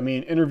interviews. I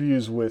mean,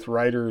 interviews with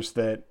writers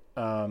that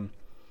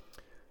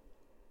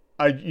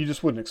you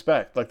just wouldn't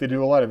expect. Like they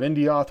do a lot of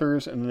indie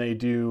authors, and they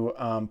do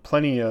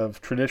plenty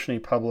of traditionally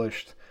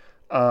published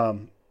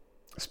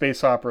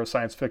space opera,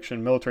 science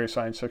fiction, military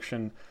science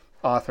fiction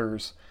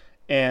authors.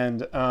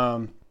 And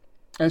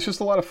it's just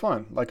a lot of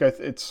fun. Like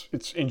it's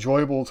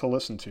enjoyable to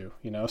listen to,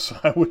 so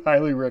I would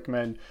highly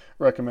recommend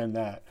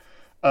that.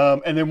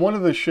 And then one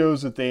of the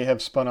shows that they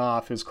have spun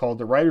off is called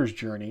The Writer's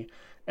Journey,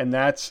 and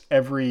that's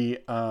every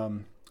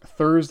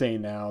Thursday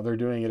now. They're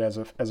doing it as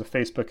a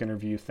Facebook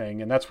interview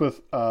thing, and that's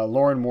with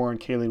Lauren Moore and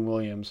Kayleen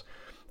Williams,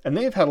 and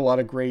they've had a lot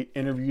of great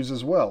interviews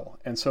as well.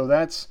 And so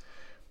that's,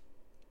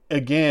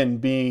 again,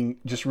 being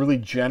just really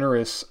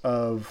generous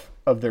of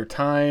their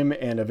time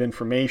and of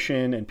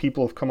information, and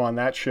people have come on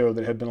that show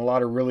that have been a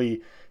lot of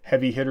really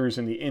heavy hitters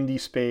in the indie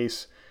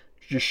space,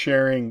 just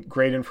sharing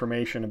great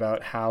information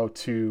about how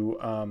to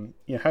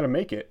how to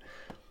make it.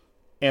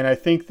 And I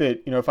think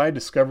that, if I had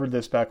discovered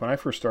this back when I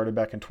first started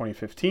back in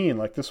 2015,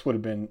 like, this would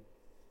have been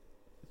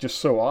just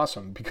so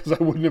awesome, because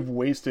I wouldn't have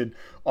wasted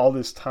all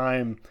this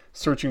time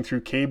searching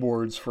through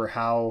keyboards for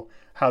how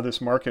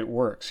this market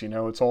works.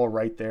 It's all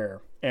right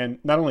there. And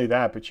not only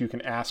that, but you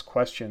can ask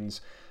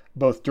questions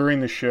both during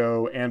the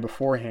show and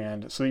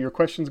beforehand, so that your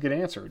questions get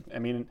answered. I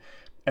mean,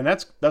 and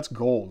that's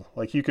gold.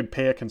 Like, you could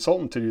pay a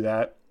consultant to do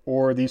that,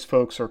 or these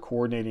folks are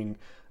coordinating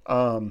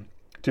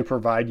to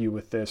provide you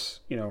with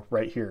this,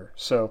 right here.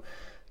 So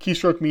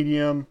Keystroke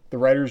Medium, The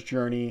Writer's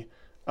Journey.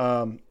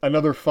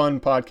 Another fun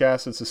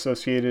podcast that's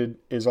associated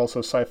is also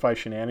Sci-Fi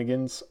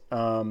Shenanigans,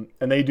 and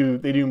they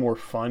do more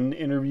fun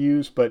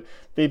interviews, but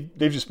they've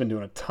just been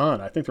doing a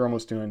ton. I think they're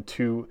almost doing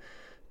two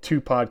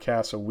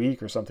podcasts a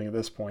week or something at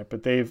this point,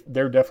 but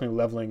they're definitely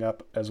leveling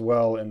up as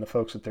well in the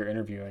folks that they're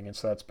interviewing, and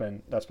so that's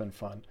been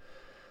fun.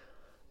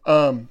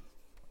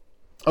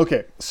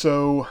 Okay,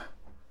 so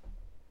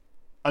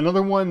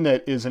another one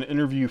that is an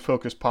interview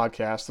focused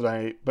podcast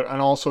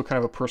and also kind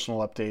of a personal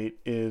update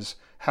is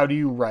How Do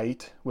You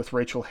Write with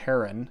Rachel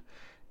Herron,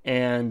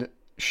 and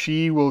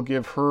she will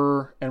give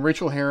her, and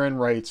Rachel Herron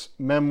writes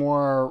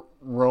memoir,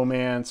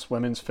 romance,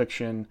 women's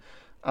fiction,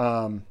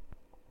 and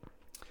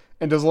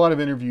does a lot of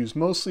interviews,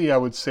 mostly I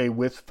would say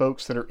with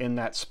folks that are in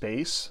that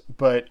space,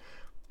 but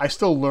I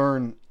still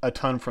learn a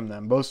ton from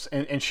them.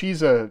 And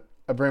she's a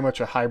very much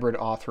a hybrid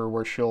author,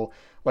 where she'll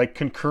like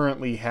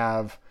concurrently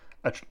have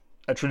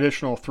a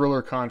traditional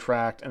thriller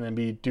contract and then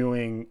be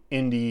doing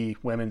indie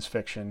women's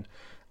fiction.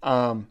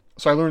 So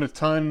I learned a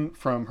ton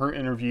from her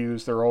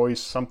interviews. They're always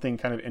something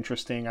kind of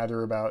interesting,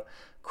 either about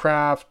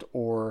craft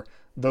or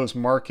those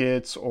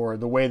markets or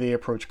the way they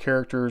approach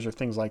characters or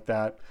things like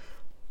that.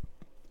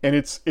 And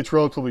it's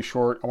relatively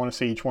short. I want to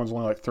say each one's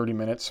only like 30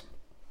 minutes.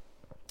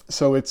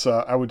 So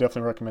I would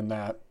definitely recommend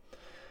that.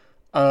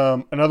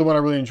 Another one I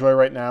really enjoy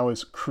right now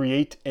is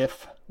Create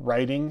If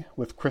Writing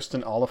with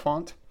Kristen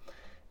Oliphant.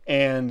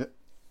 And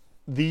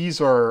these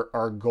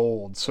are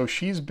gold. So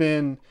she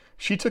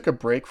took a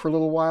break for a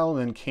little while and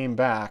then came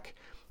back,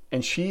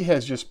 and she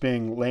has just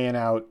been laying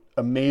out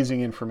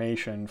amazing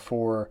information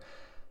for,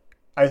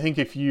 I think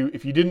if you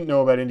didn't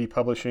know about indie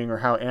publishing or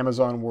how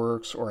Amazon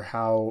works or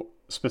how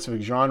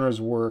specific genres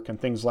work and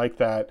things like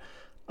that,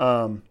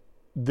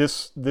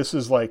 this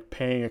is like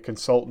paying a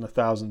consultant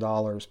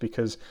 $1,000,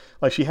 because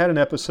like she had an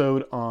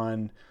episode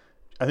on,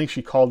 I think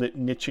she called it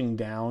niching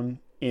down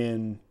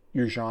in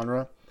your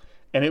genre,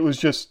 and it was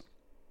just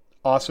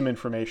awesome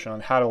information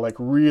on how to like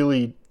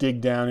really dig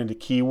down into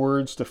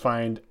keywords to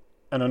find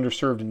an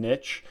underserved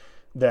niche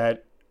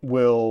that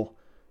will,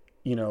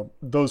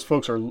 those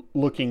folks are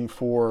looking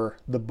for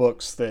the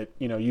books that,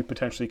 you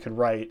potentially could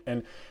write.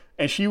 And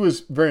she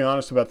was very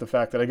honest about the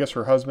fact that I guess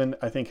her husband,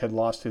 I think, had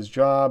lost his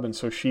job, and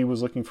so she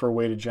was looking for a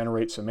way to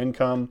generate some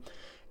income.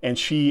 And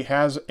she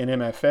has an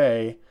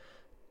MFA,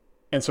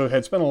 and so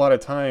had spent a lot of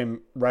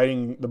time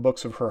writing the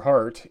books of her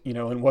heart,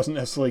 and wasn't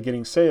necessarily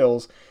getting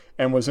sales,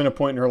 and was in a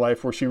point in her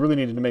life where she really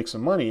needed to make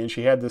some money. And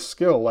she had this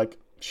skill, like,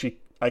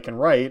 I can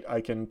write,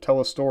 I can tell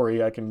a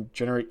story, I can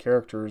generate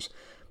characters,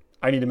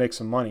 I need to make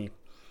some money.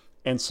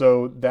 And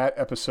so that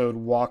episode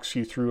walks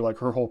you through like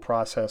her whole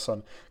process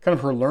on kind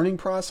of her learning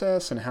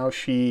process and how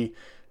she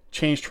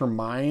changed her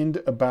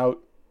mind about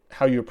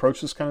how you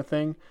approach this kind of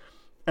thing.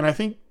 And I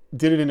think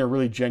did it in a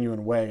really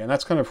genuine way. And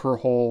that's kind of her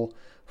whole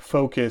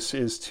focus,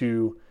 is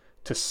to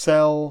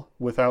sell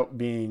without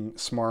being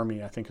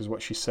smarmy, I think is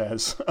what she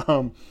says.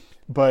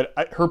 But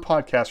her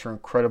podcasts are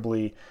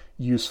incredibly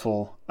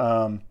useful.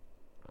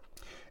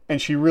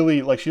 And she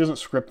really, like, she doesn't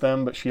script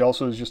them, but she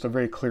also is just a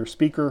very clear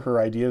speaker. Her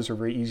ideas are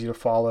very easy to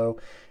follow.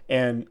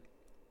 And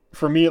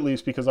for me, at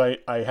least, because I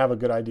have a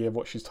good idea of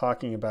what she's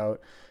talking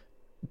about,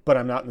 but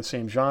I'm not in the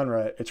same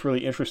genre, it's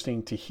really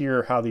interesting to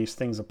hear how these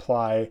things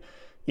apply.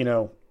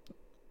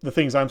 The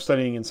things I'm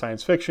studying in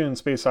science fiction,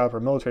 space opera,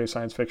 military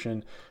science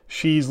fiction,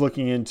 she's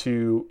looking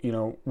into,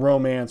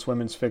 romance,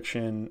 women's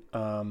fiction,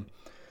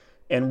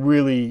 and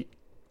really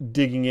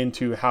digging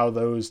into how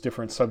those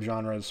different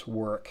subgenres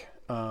work.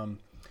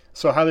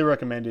 So highly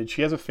recommended.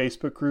 She has a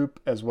Facebook group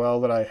as well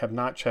that I have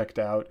not checked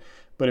out,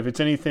 but if it's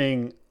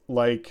anything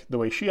like the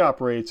way she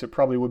operates, it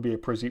probably would be a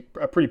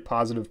pretty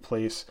positive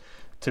place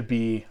to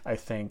be, I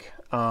think.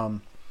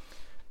 And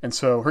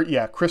so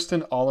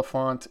Kristen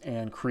Oliphant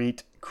and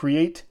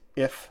Create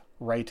If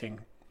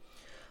Writing.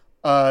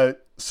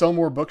 Sell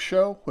More Book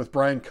Show with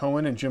Brian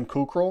Cohen and Jim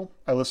Kukral.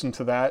 I listen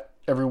to that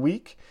every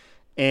week,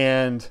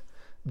 and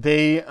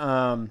they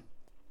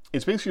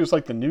it's basically just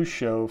like the news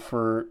show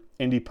for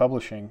indie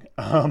publishing.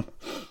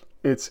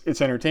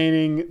 it's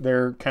entertaining.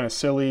 They're kind of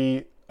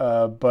silly,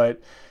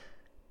 but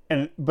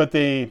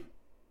they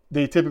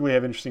typically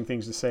have interesting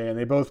things to say, and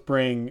they both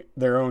bring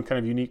their own kind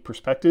of unique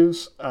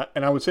perspectives.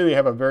 And I would say they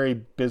have a very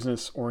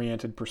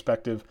business-oriented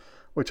perspective,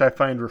 which I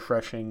find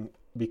refreshing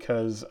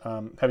because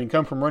having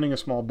come from running a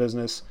small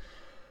business,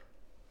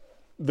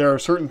 there are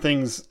certain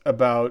things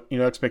about,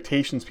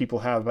 expectations people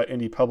have about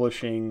indie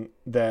publishing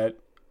that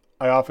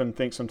I often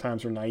think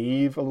sometimes are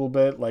naive a little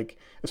bit, like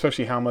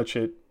especially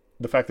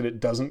the fact that it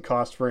doesn't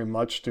cost very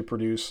much to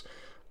produce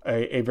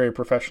a very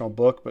professional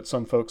book, but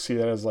some folks see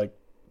that as like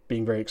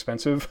being very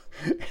expensive,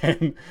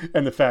 and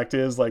the fact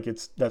is like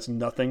that's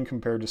nothing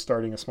compared to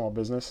starting a small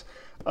business,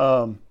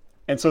 and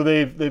so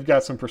they've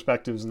got some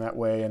perspectives in that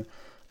way,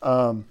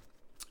 and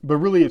but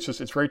really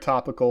it's very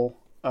topical.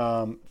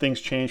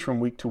 Things change from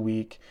week to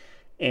week,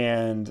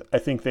 and I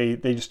think they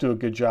just do a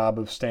good job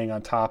of staying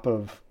on top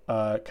of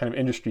kind of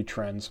industry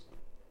trends.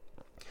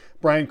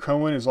 Brian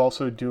Cohen is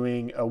also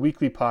doing a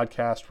weekly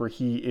podcast where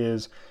he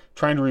is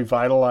trying to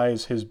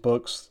revitalize his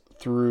books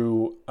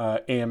through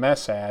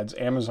AMS ads,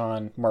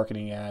 Amazon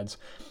marketing ads,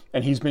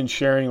 and he's been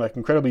sharing like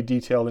incredibly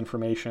detailed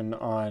information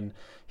on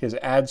his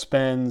ad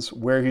spends,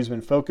 where he's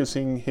been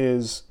focusing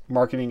his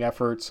marketing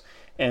efforts,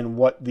 and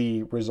what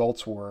the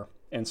results were.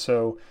 And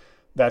so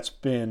that's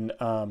been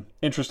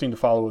interesting to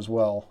follow as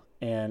well.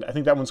 And I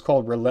think that one's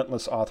called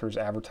Relentless Authors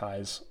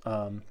Advertise.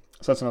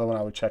 So that's another one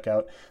I would check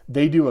out.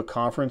 They do a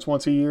conference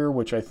once a year,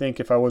 which I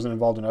think if I wasn't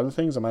involved in other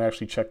things, I might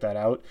actually check that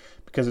out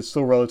because it's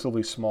still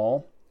relatively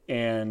small.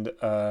 And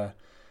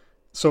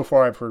so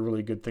far I've heard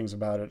really good things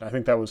about it. I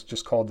think that was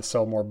just called the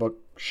Sell More Book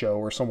Show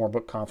or Sell More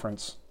Book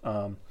Conference.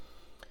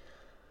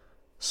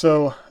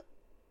 So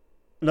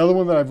another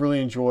one that I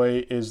really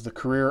enjoy is the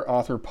Career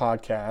Author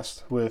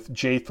Podcast with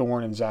Jay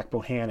Thorne and Zach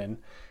Bohannon.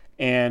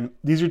 And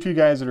these are two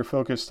guys that are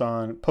focused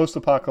on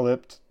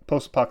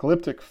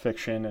post-apocalyptic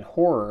fiction and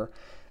horror,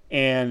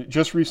 and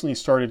just recently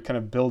started kind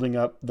of building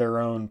up their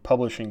own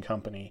publishing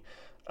company.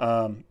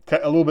 A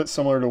little bit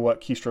similar to what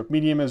Keystroke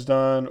Medium has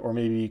done, or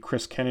maybe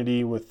Chris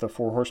Kennedy with the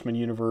Four Horsemen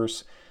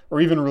universe, or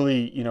even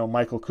really,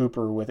 Michael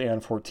Cooper with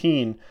Aeon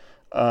 14,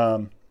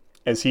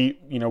 as he,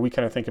 we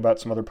kind of think about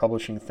some other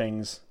publishing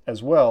things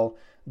as well.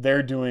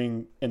 They're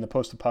doing in the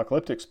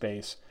post-apocalyptic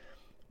space,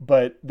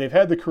 but they've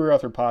had the Career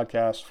Author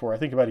Podcast for, I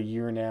think, about a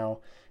year now,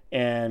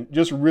 and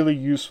just really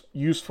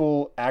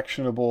useful,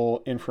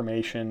 actionable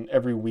information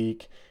every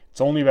week. It's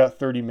only about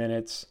 30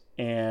 minutes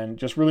and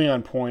just really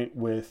on point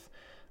with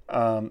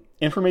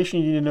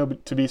information you need to know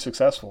to be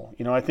successful.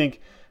 I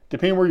think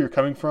depending where you're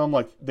coming from,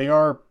 like they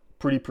are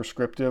pretty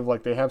prescriptive,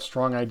 like they have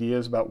strong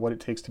ideas about what it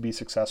takes to be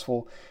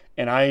successful.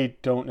 And I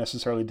don't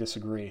necessarily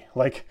disagree.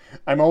 Like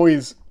I'm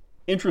always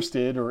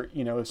interested, or,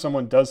 if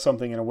someone does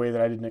something in a way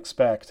that I didn't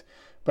expect,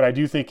 but I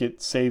do think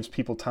it saves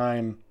people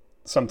time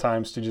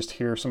sometimes to just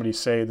hear somebody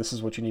say, this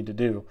is what you need to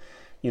do,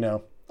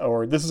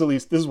 or this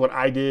is what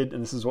I did,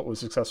 and this is what was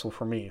successful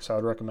for me. So I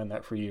would recommend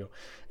that for you.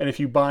 And if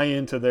you buy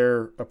into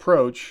their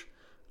approach,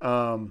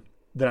 then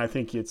I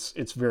think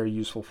it's very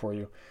useful for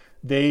you.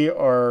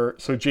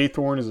 So Jay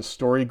Thorne is a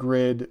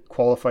StoryGrid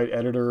qualified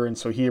editor, and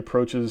so he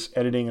approaches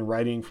editing and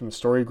writing from the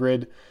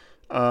StoryGrid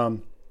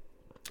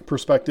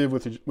perspective,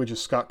 which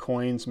is Scott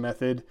Coyne's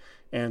method.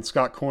 And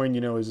Scott Coyne,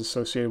 is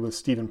associated with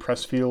Stephen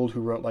Pressfield, who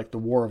wrote like The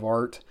War of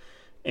Art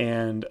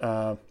and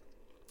a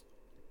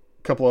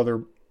couple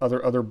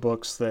other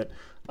books that,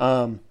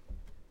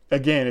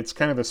 again, it's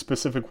kind of a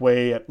specific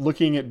way at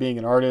looking at being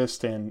an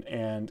artist and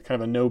kind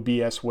of a no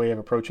BS way of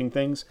approaching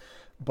things.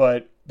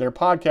 But their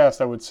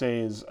podcast, I would say,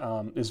 is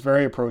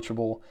very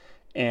approachable,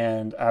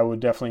 and I would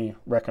definitely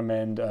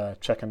recommend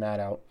checking that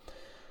out.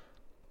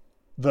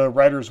 The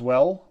Writer's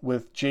Well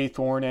with Jay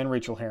Thorne and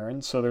Rachel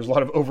Herron. So there's a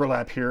lot of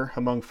overlap here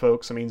among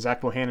folks. I mean, Zach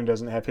Bohannon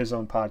doesn't have his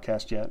own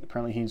podcast yet.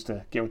 Apparently he needs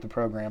to get with the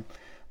program.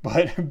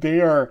 But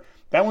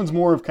that one's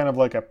more of kind of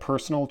like a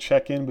personal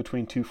check-in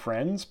between two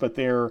friends, but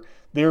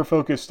they're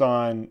focused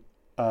on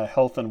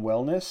health and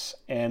wellness,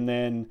 and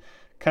then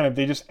kind of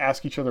they just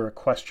ask each other a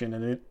question,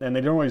 and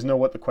they don't always know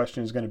what the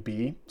question is going to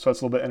be, so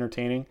it's a little bit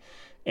entertaining,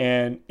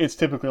 and it's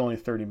typically only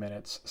 30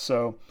 minutes.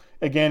 So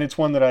again, it's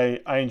one that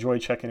I enjoy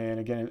checking in.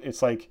 Again, it's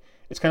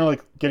kind of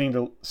like getting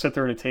to sit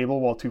there at a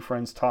table while two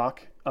friends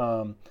talk,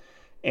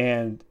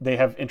 and they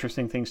have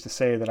interesting things to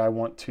say that I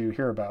want to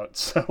hear about,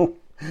 so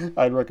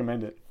I'd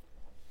recommend it.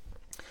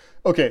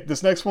 Okay,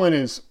 this next one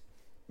is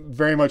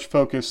very much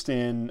focused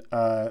in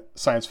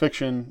science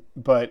fiction,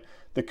 but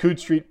the Coode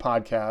Street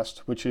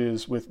podcast, which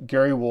is with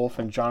Gary Wolfe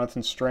and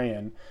Jonathan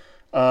Strahan.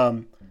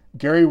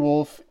 Gary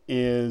Wolfe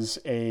is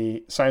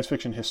a science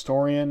fiction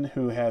historian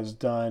who has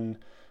done,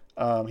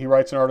 he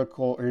writes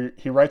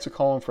a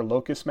column for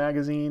Locus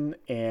magazine,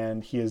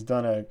 and he has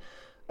done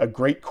a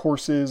great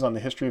courses on the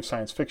history of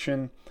science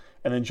fiction.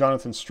 And then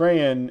Jonathan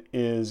Strahan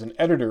is an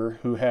editor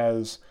who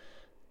has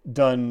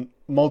done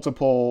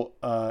multiple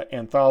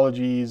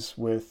anthologies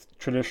with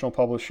traditional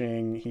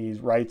publishing.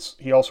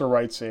 He also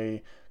writes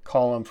a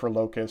column for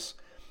Locus,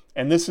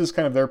 and this is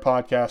kind of their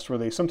podcast where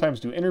they sometimes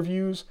do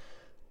interviews,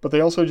 but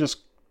they also just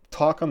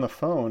talk on the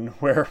phone,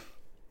 where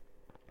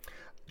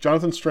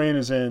Jonathan Strain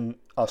is in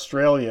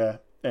Australia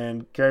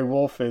and Gary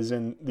Wolfe is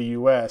in the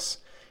U.S.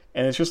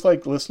 And it's just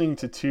like listening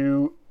to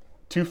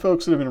two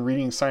folks that have been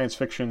reading science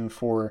fiction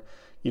for,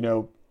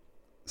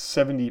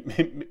 70,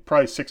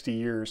 probably 60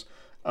 years,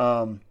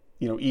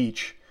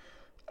 each.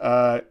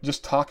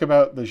 Just talk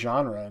about the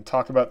genre and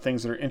talk about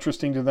things that are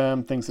interesting to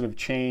them, things that have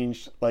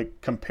changed,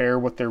 like compare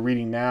what they're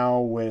reading now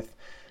with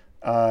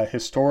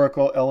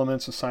historical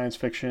elements of science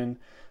fiction.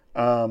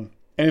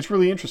 And it's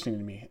really interesting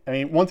to me. I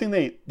mean, one thing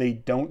they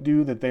don't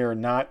do that they are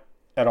not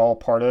at all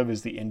part of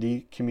is the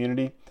indie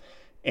community.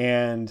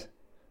 And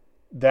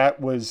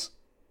that was,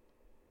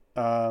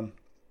 I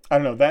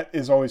don't know, that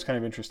is always kind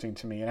of interesting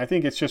to me. And I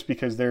think it's just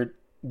because they're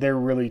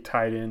really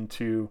tied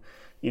into,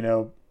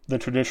 the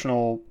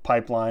traditional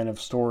pipeline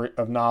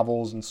of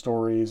novels and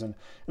stories. And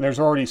there's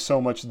already so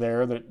much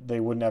there that they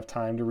wouldn't have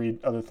time to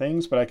read other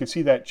things. But I could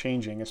see that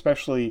changing,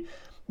 especially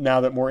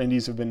now that more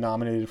indies have been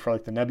nominated for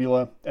like the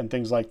Nebula and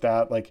things like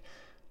that. Like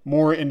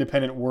more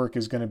independent work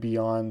is going to be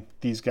on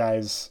these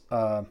guys,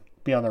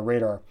 be on their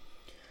radar.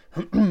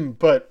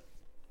 But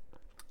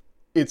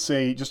it's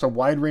just a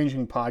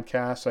wide-ranging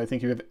podcast. So I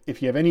think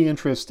if you have any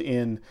interest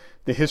in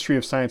the history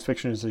of science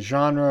fiction as a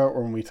genre,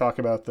 or when we talk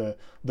about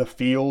the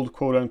field,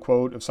 quote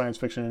unquote, of science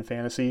fiction and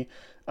fantasy,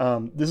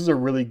 this is a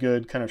really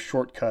good kind of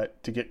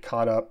shortcut to get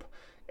caught up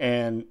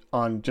and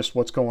on just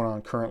what's going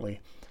on currently.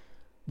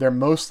 They're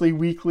mostly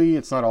weekly.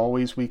 It's not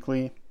always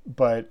weekly,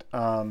 but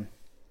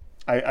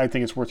I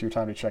think it's worth your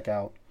time to check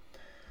out.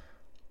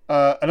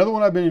 Another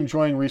one I've been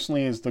enjoying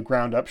recently is the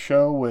Ground Up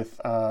Show with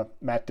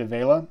Matt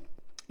D'Avella.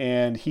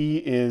 And he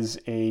is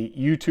a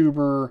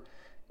YouTuber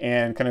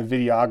and kind of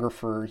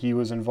videographer. He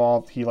was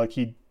involved.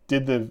 He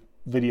did the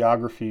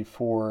videography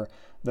for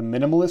the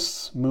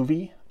Minimalists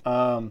movie.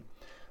 But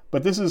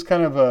this is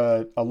kind of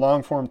a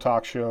long form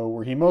talk show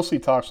where he mostly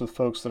talks with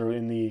folks that are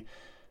in the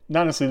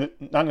not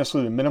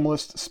necessarily the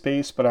minimalist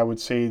space, but I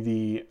would say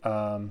the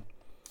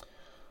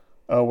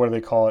what do they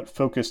call it?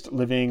 Focused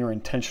living or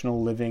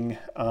intentional living.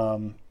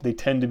 They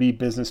tend to be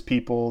business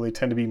people. They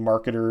tend to be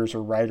marketers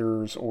or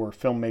writers or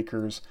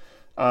filmmakers.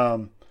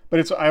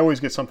 But I always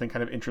get something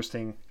kind of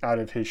interesting out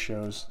of his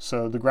shows.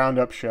 So the Ground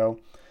Up Show,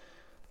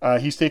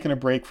 he's taking a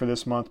break for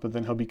this month, but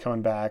then he'll be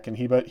coming back, and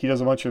he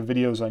does a bunch of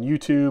videos on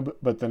YouTube,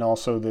 but then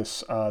also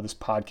this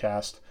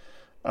podcast,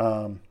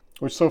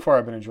 which so far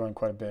I've been enjoying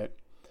quite a bit.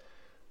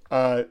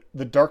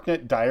 The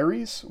Darknet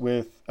Diaries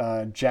with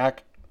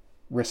Jack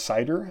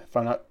Rhysider, if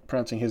I'm not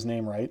pronouncing his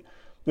name right.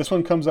 This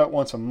one comes out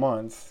once a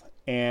month,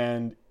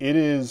 and it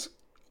is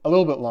a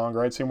little bit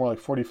longer. I'd say more like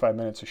 45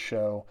 minutes a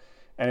show.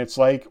 And it's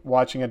like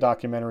watching a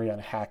documentary on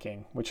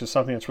hacking, which is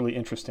something that's really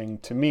interesting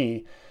to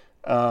me.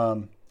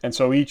 And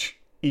so each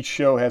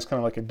show has kind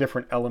of like a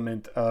different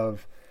element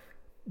of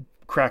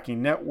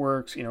cracking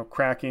networks,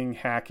 cracking,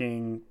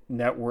 hacking,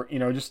 network,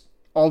 just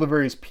all the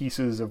various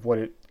pieces of what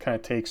it kind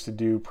of takes to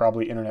do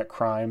probably internet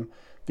crime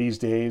these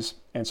days.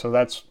 And so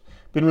that's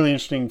been really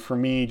interesting for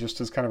me just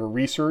as kind of a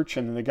research.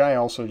 And then the guy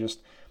also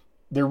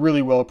they're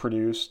really well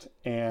produced,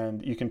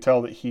 and you can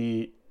tell that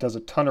he does a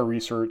ton of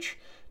research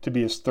to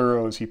be as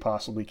thorough as he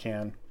possibly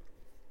can.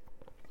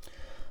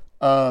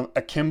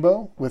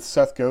 Akimbo with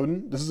Seth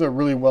Godin. This is a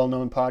really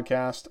well-known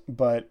podcast,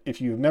 but if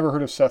you've never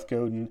heard of Seth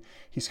Godin,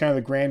 he's kind of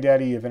the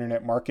granddaddy of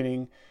internet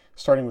marketing,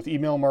 starting with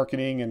email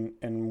marketing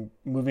and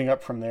moving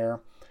up from there.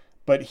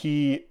 But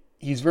he's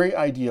very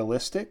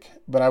idealistic,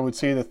 but I would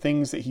say the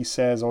things that he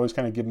says always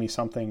kind of give me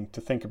something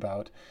to think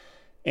about.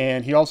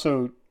 And he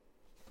also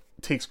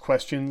takes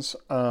questions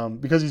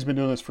because he's been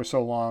doing this for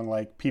so long.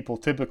 Like, people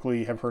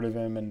typically have heard of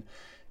him,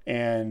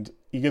 and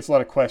he gets a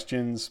lot of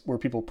questions where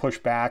people push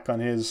back on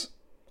his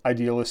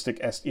idealistic,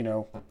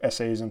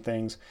 essays and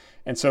things.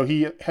 And so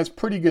he has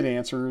pretty good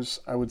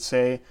answers, I would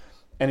say.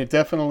 And it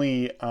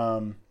definitely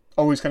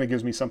always kind of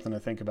gives me something to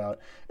think about,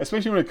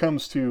 especially when it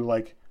comes to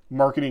like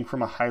marketing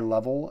from a high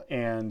level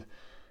and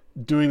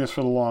doing this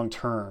for the long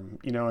term,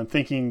 and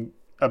thinking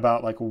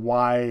about like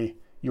why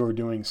you're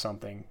doing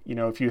something.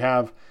 If you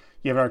have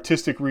an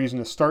artistic reason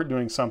to start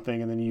doing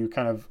something, and then you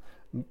kind of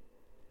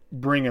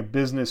bring a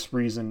business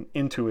reason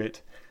into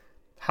it,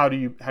 how do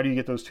you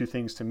get those two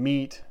things to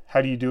meet?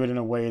 How do you do it in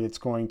a way that's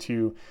going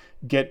to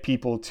get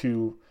people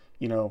to,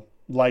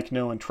 like,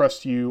 know, and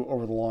trust you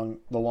over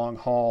the long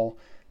haul?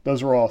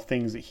 Those are all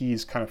things that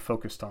he's kind of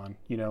focused on,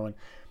 and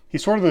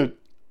he's sort of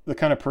the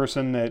kind of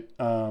person that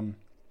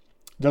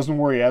doesn't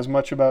worry as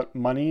much about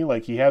money.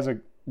 Like, he has a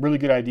really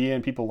good idea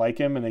and people like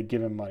him and they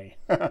give him money.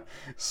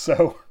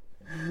 So,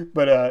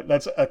 but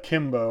that's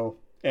Akimbo.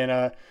 And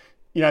I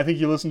think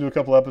you listen to a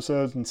couple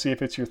episodes and see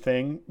if it's your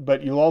thing,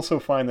 but you'll also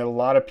find that a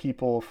lot of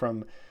people,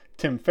 from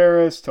Tim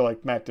Ferriss to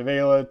like Matt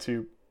D'Avella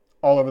to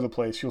all over the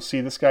place, you'll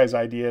see this guy's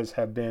ideas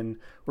have been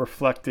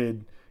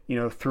reflected,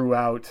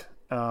 throughout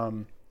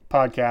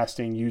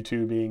podcasting,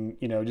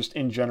 YouTubing, just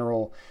in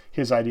general,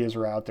 his ideas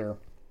are out there.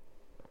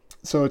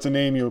 So it's a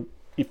name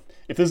if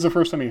this is the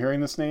first time you're hearing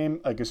this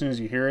name, like as soon as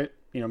you hear it,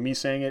 me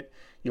saying it,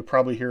 you'll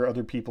probably hear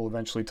other people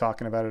eventually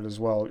talking about it as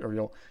well, or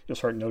you'll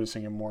start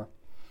noticing him more.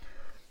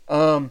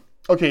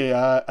 Okay,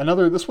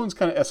 this one's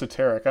kind of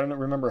esoteric. I don't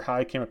remember how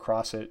I came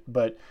across it,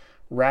 but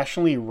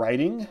Rationally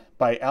Writing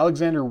by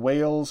Alexander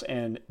Wales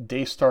and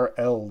Daystar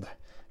Eld.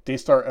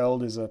 Daystar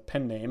Eld is a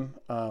pen name,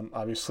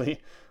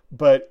 obviously,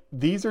 but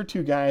these are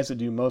two guys that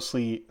do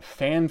mostly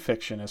fan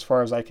fiction, as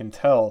far as I can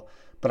tell,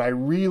 but I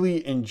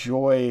really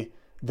enjoy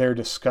their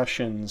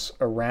discussions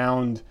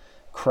around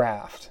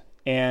craft.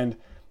 And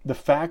the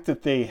fact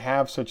that they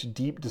have such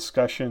deep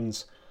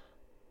discussions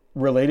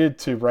related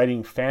to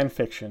writing fan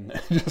fiction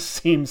just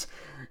seems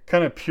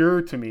kind of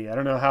pure to me. I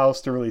don't know how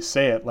else to really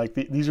say it. Like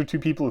these are two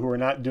people who are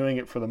not doing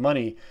it for the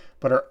money,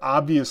 but are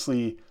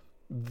obviously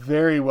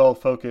very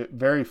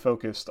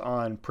focused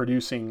on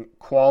producing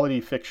quality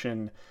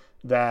fiction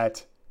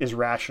that is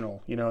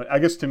rational. You know, I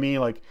guess to me,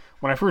 like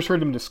when I first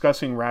heard them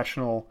discussing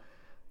rational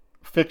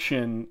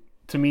fiction,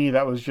 to me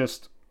that was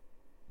just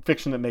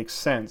fiction that makes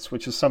sense,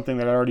 which is something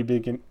that I already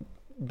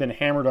been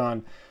hammered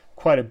on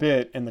quite a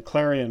bit in the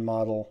Clarion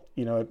model,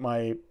 you know, at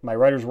my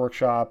writer's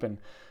workshop, and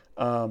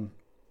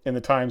in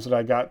the times that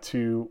I got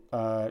to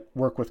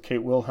work with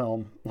Kate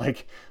Wilhelm.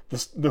 Like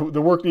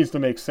the work needs to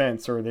make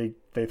sense, or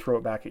they throw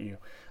it back at you.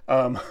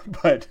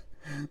 But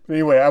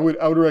anyway, I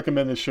would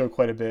recommend this show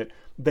quite a bit.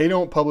 They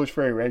don't publish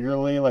very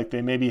regularly. Like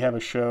they maybe have a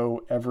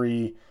show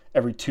every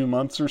 2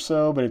 months or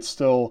so, but it's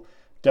still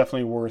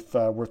definitely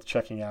worth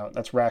checking out.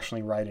 That's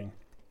Rationally Writing.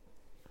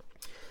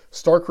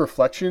 Stark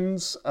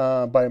Reflections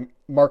by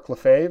Mark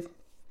Lefebvre.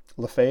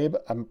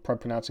 I'm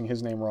probably pronouncing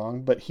his name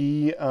wrong, but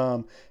he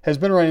has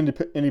been around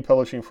indie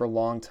publishing for a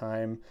long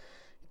time.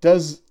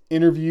 Does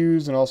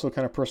interviews and also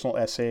kind of personal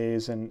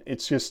essays, and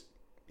it's just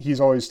he's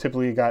always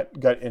typically got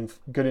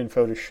good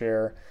info to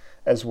share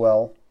as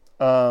well.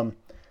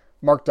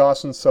 Mark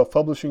Dawson's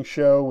self-publishing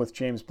show with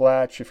James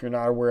Blatch. If you're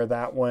not aware of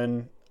that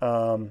one,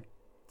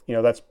 you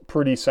know that's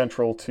pretty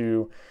central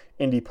to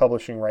indie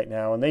publishing right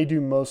now, and they do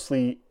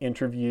mostly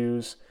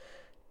interviews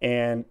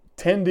and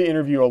tend to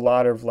interview a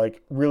lot of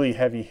like really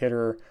heavy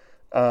hitter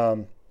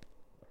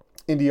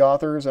indie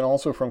authors, and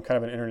also from kind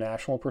of an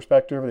international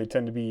perspective. They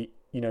tend to be,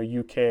 you know,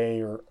 UK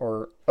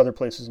or other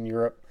places in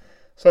Europe.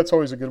 So that's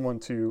always a good one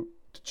to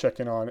check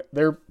in on.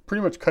 They're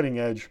pretty much cutting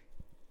edge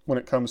when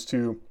it comes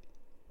to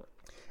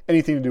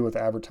anything to do with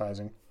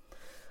advertising.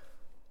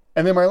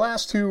 And then my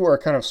last two are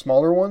kind of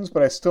smaller ones,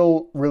 but I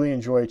still really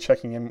enjoy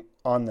checking in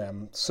on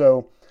them.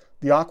 So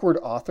The Awkward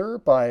Author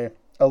by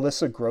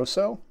Alyssa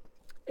Grosso.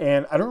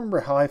 And I don't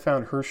remember how I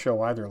found her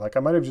show either. Like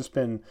I might have just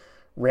been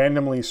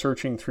randomly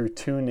searching through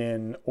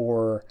TuneIn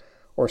or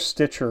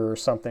Stitcher or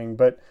something.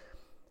 But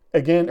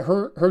again,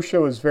 her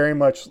show is very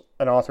much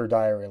an author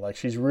diary. Like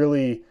she's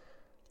really,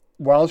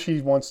 while she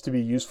wants to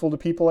be useful to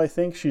people, I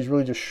think she's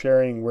really just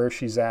sharing where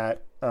she's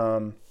at,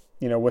 you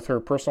know, with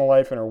her personal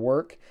life and her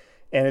work.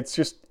 And it's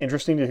just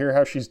interesting to hear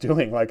how she's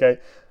doing.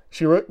 Like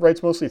she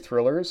writes mostly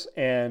thrillers,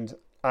 and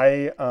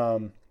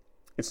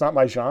it's not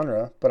my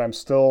genre, but I'm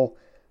still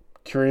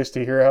curious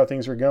to hear how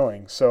things are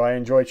going. So I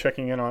enjoy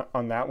checking in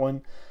on that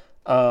one.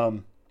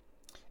 And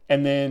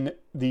then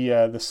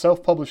the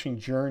self-publishing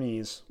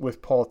journeys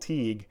with Paul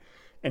Teague.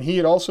 And he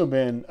had also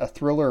been a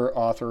thriller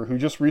author who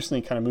just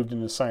recently kind of moved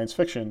into science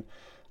fiction.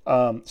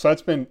 So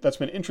that's been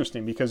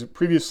interesting, because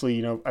previously,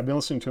 you know, I've been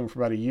listening to him for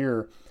about a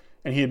year,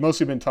 and he had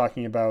mostly been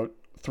talking about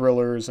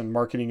thrillers and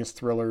marketing his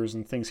thrillers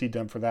and things he'd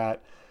done for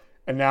that.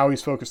 And now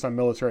he's focused on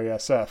military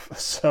SF.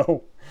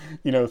 So,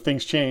 you know,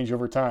 things change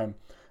over time.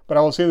 But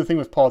I will say the thing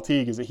with Paul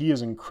Teague is that he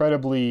is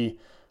incredibly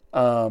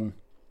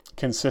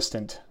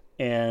consistent,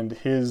 and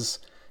he's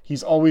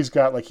always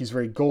got, like, he's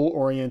very goal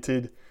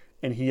oriented,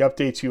 and he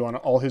updates you on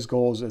all his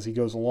goals as he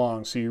goes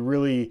along. So you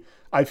really,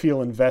 I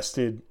feel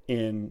invested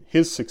in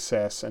his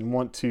success and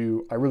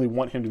I really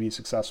want him to be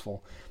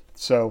successful.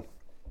 So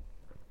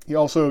he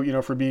also, you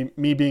know, for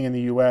me being in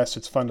the US,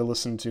 it's fun to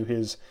listen to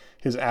his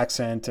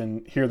accent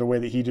and hear the way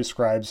that he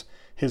describes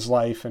his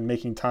life and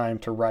making time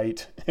to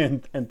write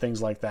and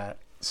things like that.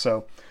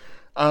 So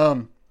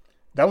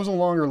that was a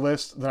longer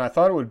list than I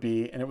thought it would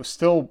be, and it was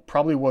still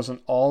probably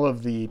wasn't all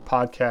of the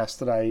podcasts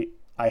that I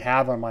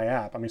have on my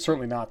app. I mean,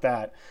 certainly not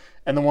that.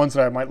 And the ones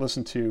that I might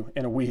listen to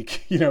in a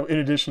week, you know, in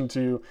addition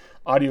to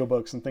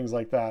audiobooks and things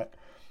like that.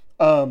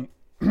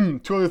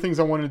 Two other things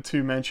I wanted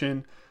to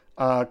mention,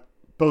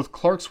 both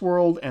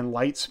Clarkesworld and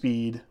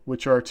Lightspeed,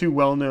 which are two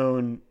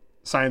well-known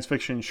science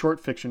fiction, short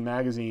fiction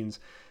magazines,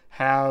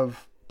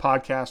 have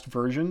podcast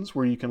versions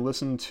where you can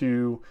listen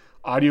to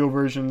audio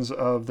versions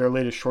of their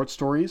latest short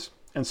stories.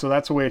 And so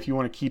that's a way, if you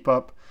want to keep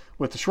up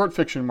with the short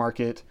fiction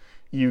market,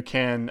 you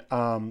can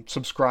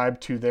subscribe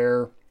to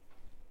their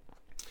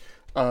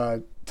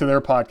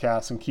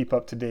podcast and keep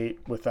up to date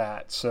with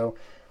that. So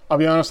I'll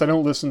be honest, I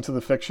don't listen to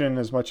the fiction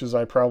as much as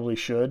I probably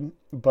should,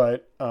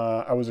 but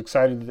I was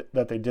excited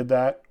that they did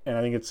that, and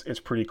I think it's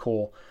pretty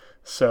cool.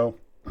 So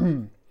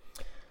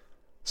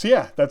so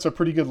yeah, that's a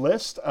pretty good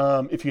list.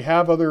 If you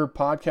have other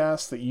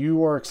podcasts that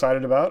you are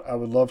excited about, I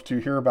would love to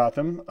hear about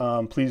them.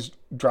 Please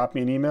drop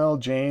me an email,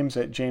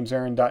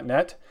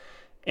 james@jamesaaron.net.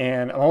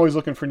 And I'm always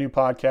looking for new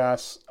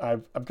podcasts.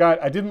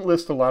 I didn't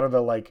list a lot of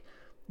the like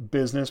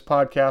business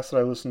podcasts that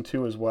I listen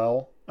to as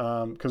well,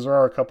 because there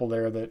are a couple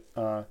there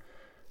that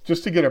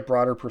just to get a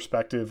broader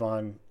perspective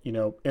on,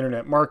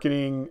 internet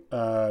marketing,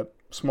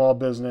 small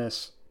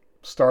business,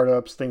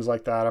 startups, things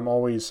like that. I'm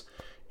always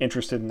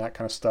interested in that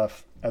kind of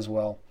stuff as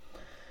well.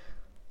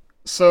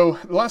 So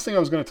the last thing I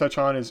was going to touch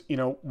on is,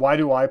 why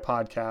do I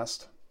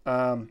podcast?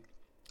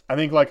 I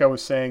think, like I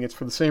was saying, it's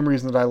for the same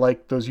reason that I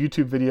like those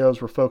YouTube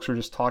videos where folks are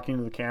just talking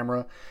to the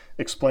camera,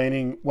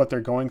 explaining what they're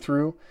going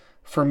through.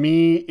 For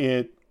me,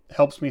 it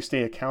helps me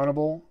stay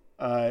accountable.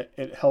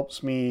 It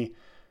helps me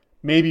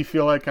maybe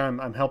feel like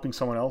I'm helping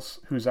someone else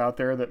who's out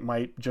there that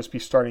might just be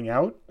starting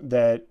out,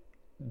 that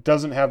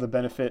doesn't have the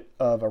benefit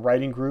of a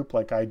writing group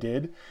like I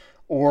did.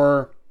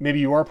 Or maybe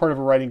you are part of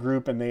a writing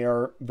group and they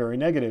are very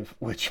negative,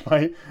 which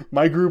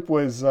my group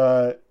was,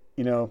 they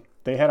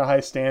had a high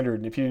standard.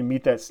 And if you didn't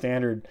meet that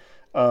standard,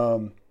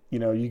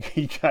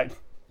 you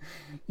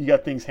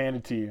got things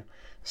handed to you.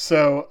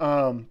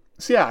 So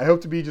yeah, I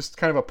hope to be just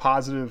kind of a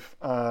positive,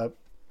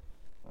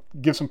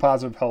 give some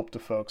positive help to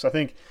folks. I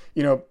think,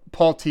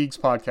 Paul Teague's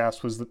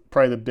podcast was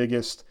probably the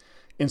biggest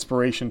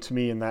inspiration to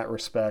me in that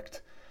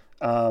respect.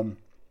 And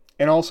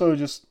also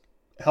just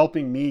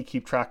helping me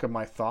keep track of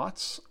my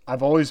thoughts.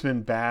 I've always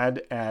been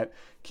bad at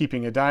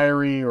keeping a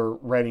diary or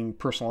writing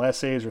personal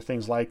essays or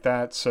things like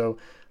that. So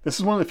this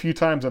is one of the few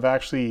times I've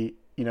actually,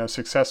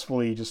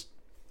 successfully just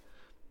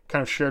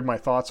kind of shared my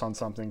thoughts on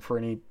something for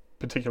any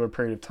particular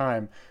period of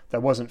time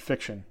that wasn't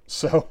fiction.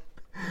 So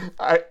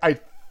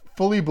I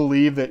fully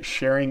believe that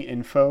sharing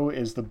info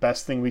is the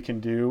best thing we can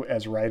do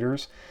as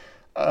writers.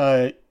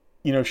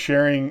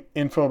 Sharing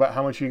info about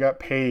how much you got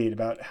paid,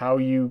 about how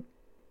you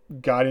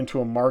got into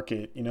a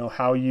market,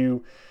 how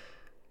you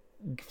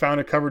found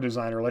a cover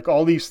designer, like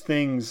all these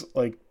things,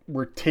 like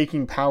we're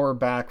taking power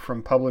back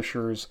from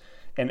publishers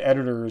and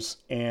editors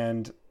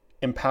and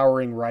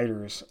empowering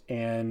writers,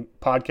 and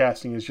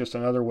podcasting is just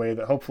another way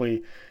that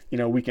hopefully,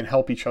 we can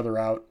help each other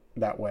out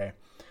that way.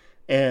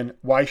 And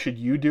why should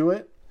you do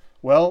it?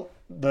 Well,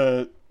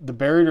 the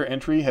barrier to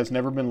entry has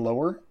never been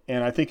lower.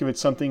 And I think if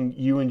it's something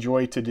you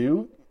enjoy to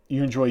do,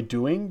 you enjoy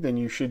doing, then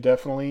you should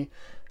definitely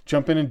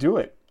jump in and do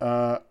it.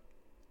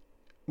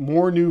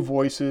 More new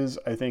voices,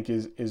 I think,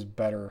 is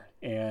better.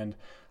 And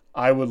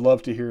I would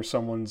love to hear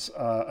someone's,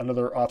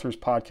 another author's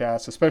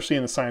podcast, especially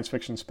in the science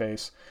fiction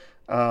space,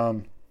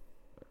 to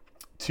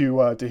hear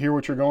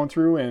what you're going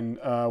through and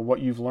what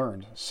you've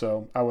learned.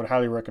 So I would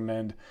highly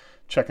recommend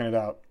checking it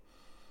out.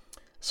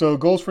 So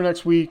goals for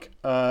next week.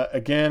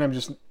 Again, I'm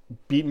just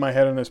beating my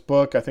head on this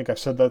book. I think I've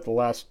said that the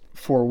last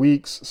 4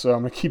 weeks, so I'm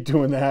going to keep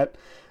doing that.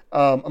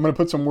 I'm going to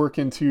put some work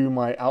into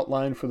my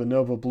outline for the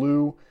Nova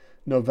Blue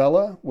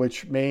novella,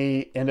 which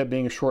may end up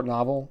being a short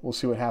novel. We'll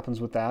see what happens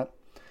with that.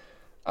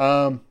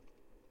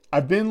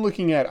 I've been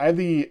looking at, I have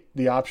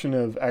the option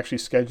of actually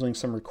scheduling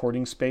some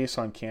recording space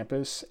on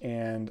campus,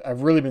 and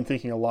I've really been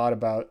thinking a lot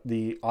about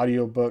the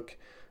audiobook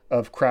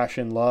of Crash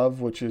in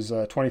Love, which is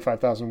a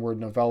 25,000 word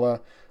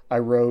novella I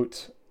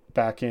wrote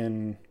back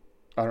in,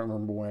 I don't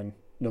remember when,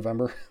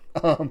 November,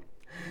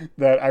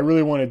 that I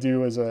really want to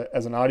do as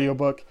an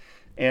audiobook.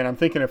 And I'm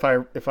thinking if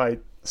I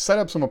set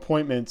up some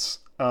appointments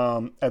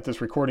at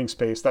this recording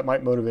space, that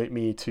might motivate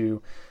me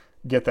to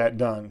get that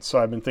done. So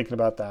I've been thinking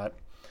about that.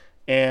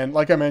 And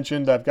like I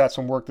mentioned, I've got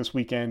some work this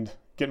weekend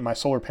getting my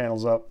solar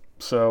panels up.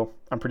 So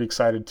I'm pretty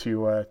excited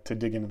to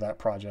dig into that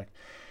project.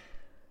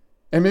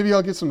 And maybe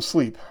I'll get some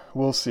sleep.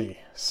 We'll see.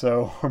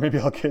 So, or maybe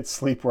I'll get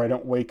sleep where I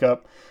don't wake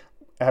up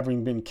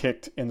having been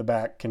kicked in the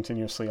back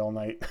continuously all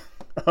night.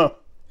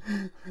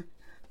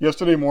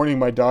 Yesterday morning,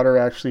 my daughter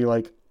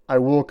actually, I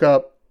woke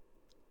up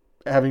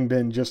having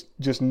been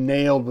just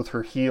nailed with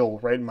her heel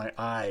right in my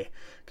eye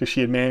because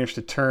she had managed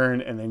to turn,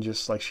 and then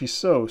just she's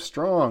so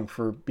strong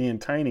for being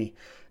tiny,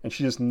 and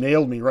she just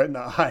nailed me right in the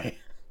eye.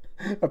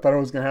 I thought I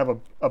was going to have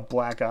a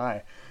black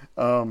eye.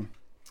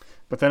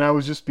 But then I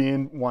was just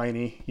being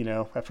whiny,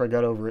 after I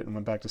got over it and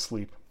went back to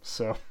sleep.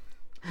 So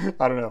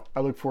I don't know.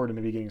 I look forward to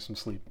maybe getting some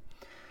sleep.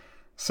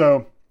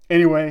 So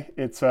anyway,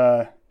 it's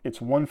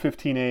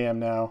 1:15 a.m.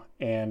 now,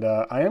 and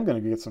I am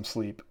going to get some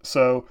sleep.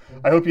 So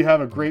I hope you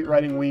have a great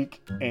writing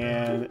week,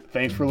 and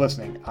thanks for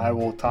listening. I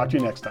will talk to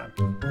you next time.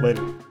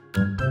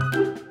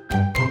 Later.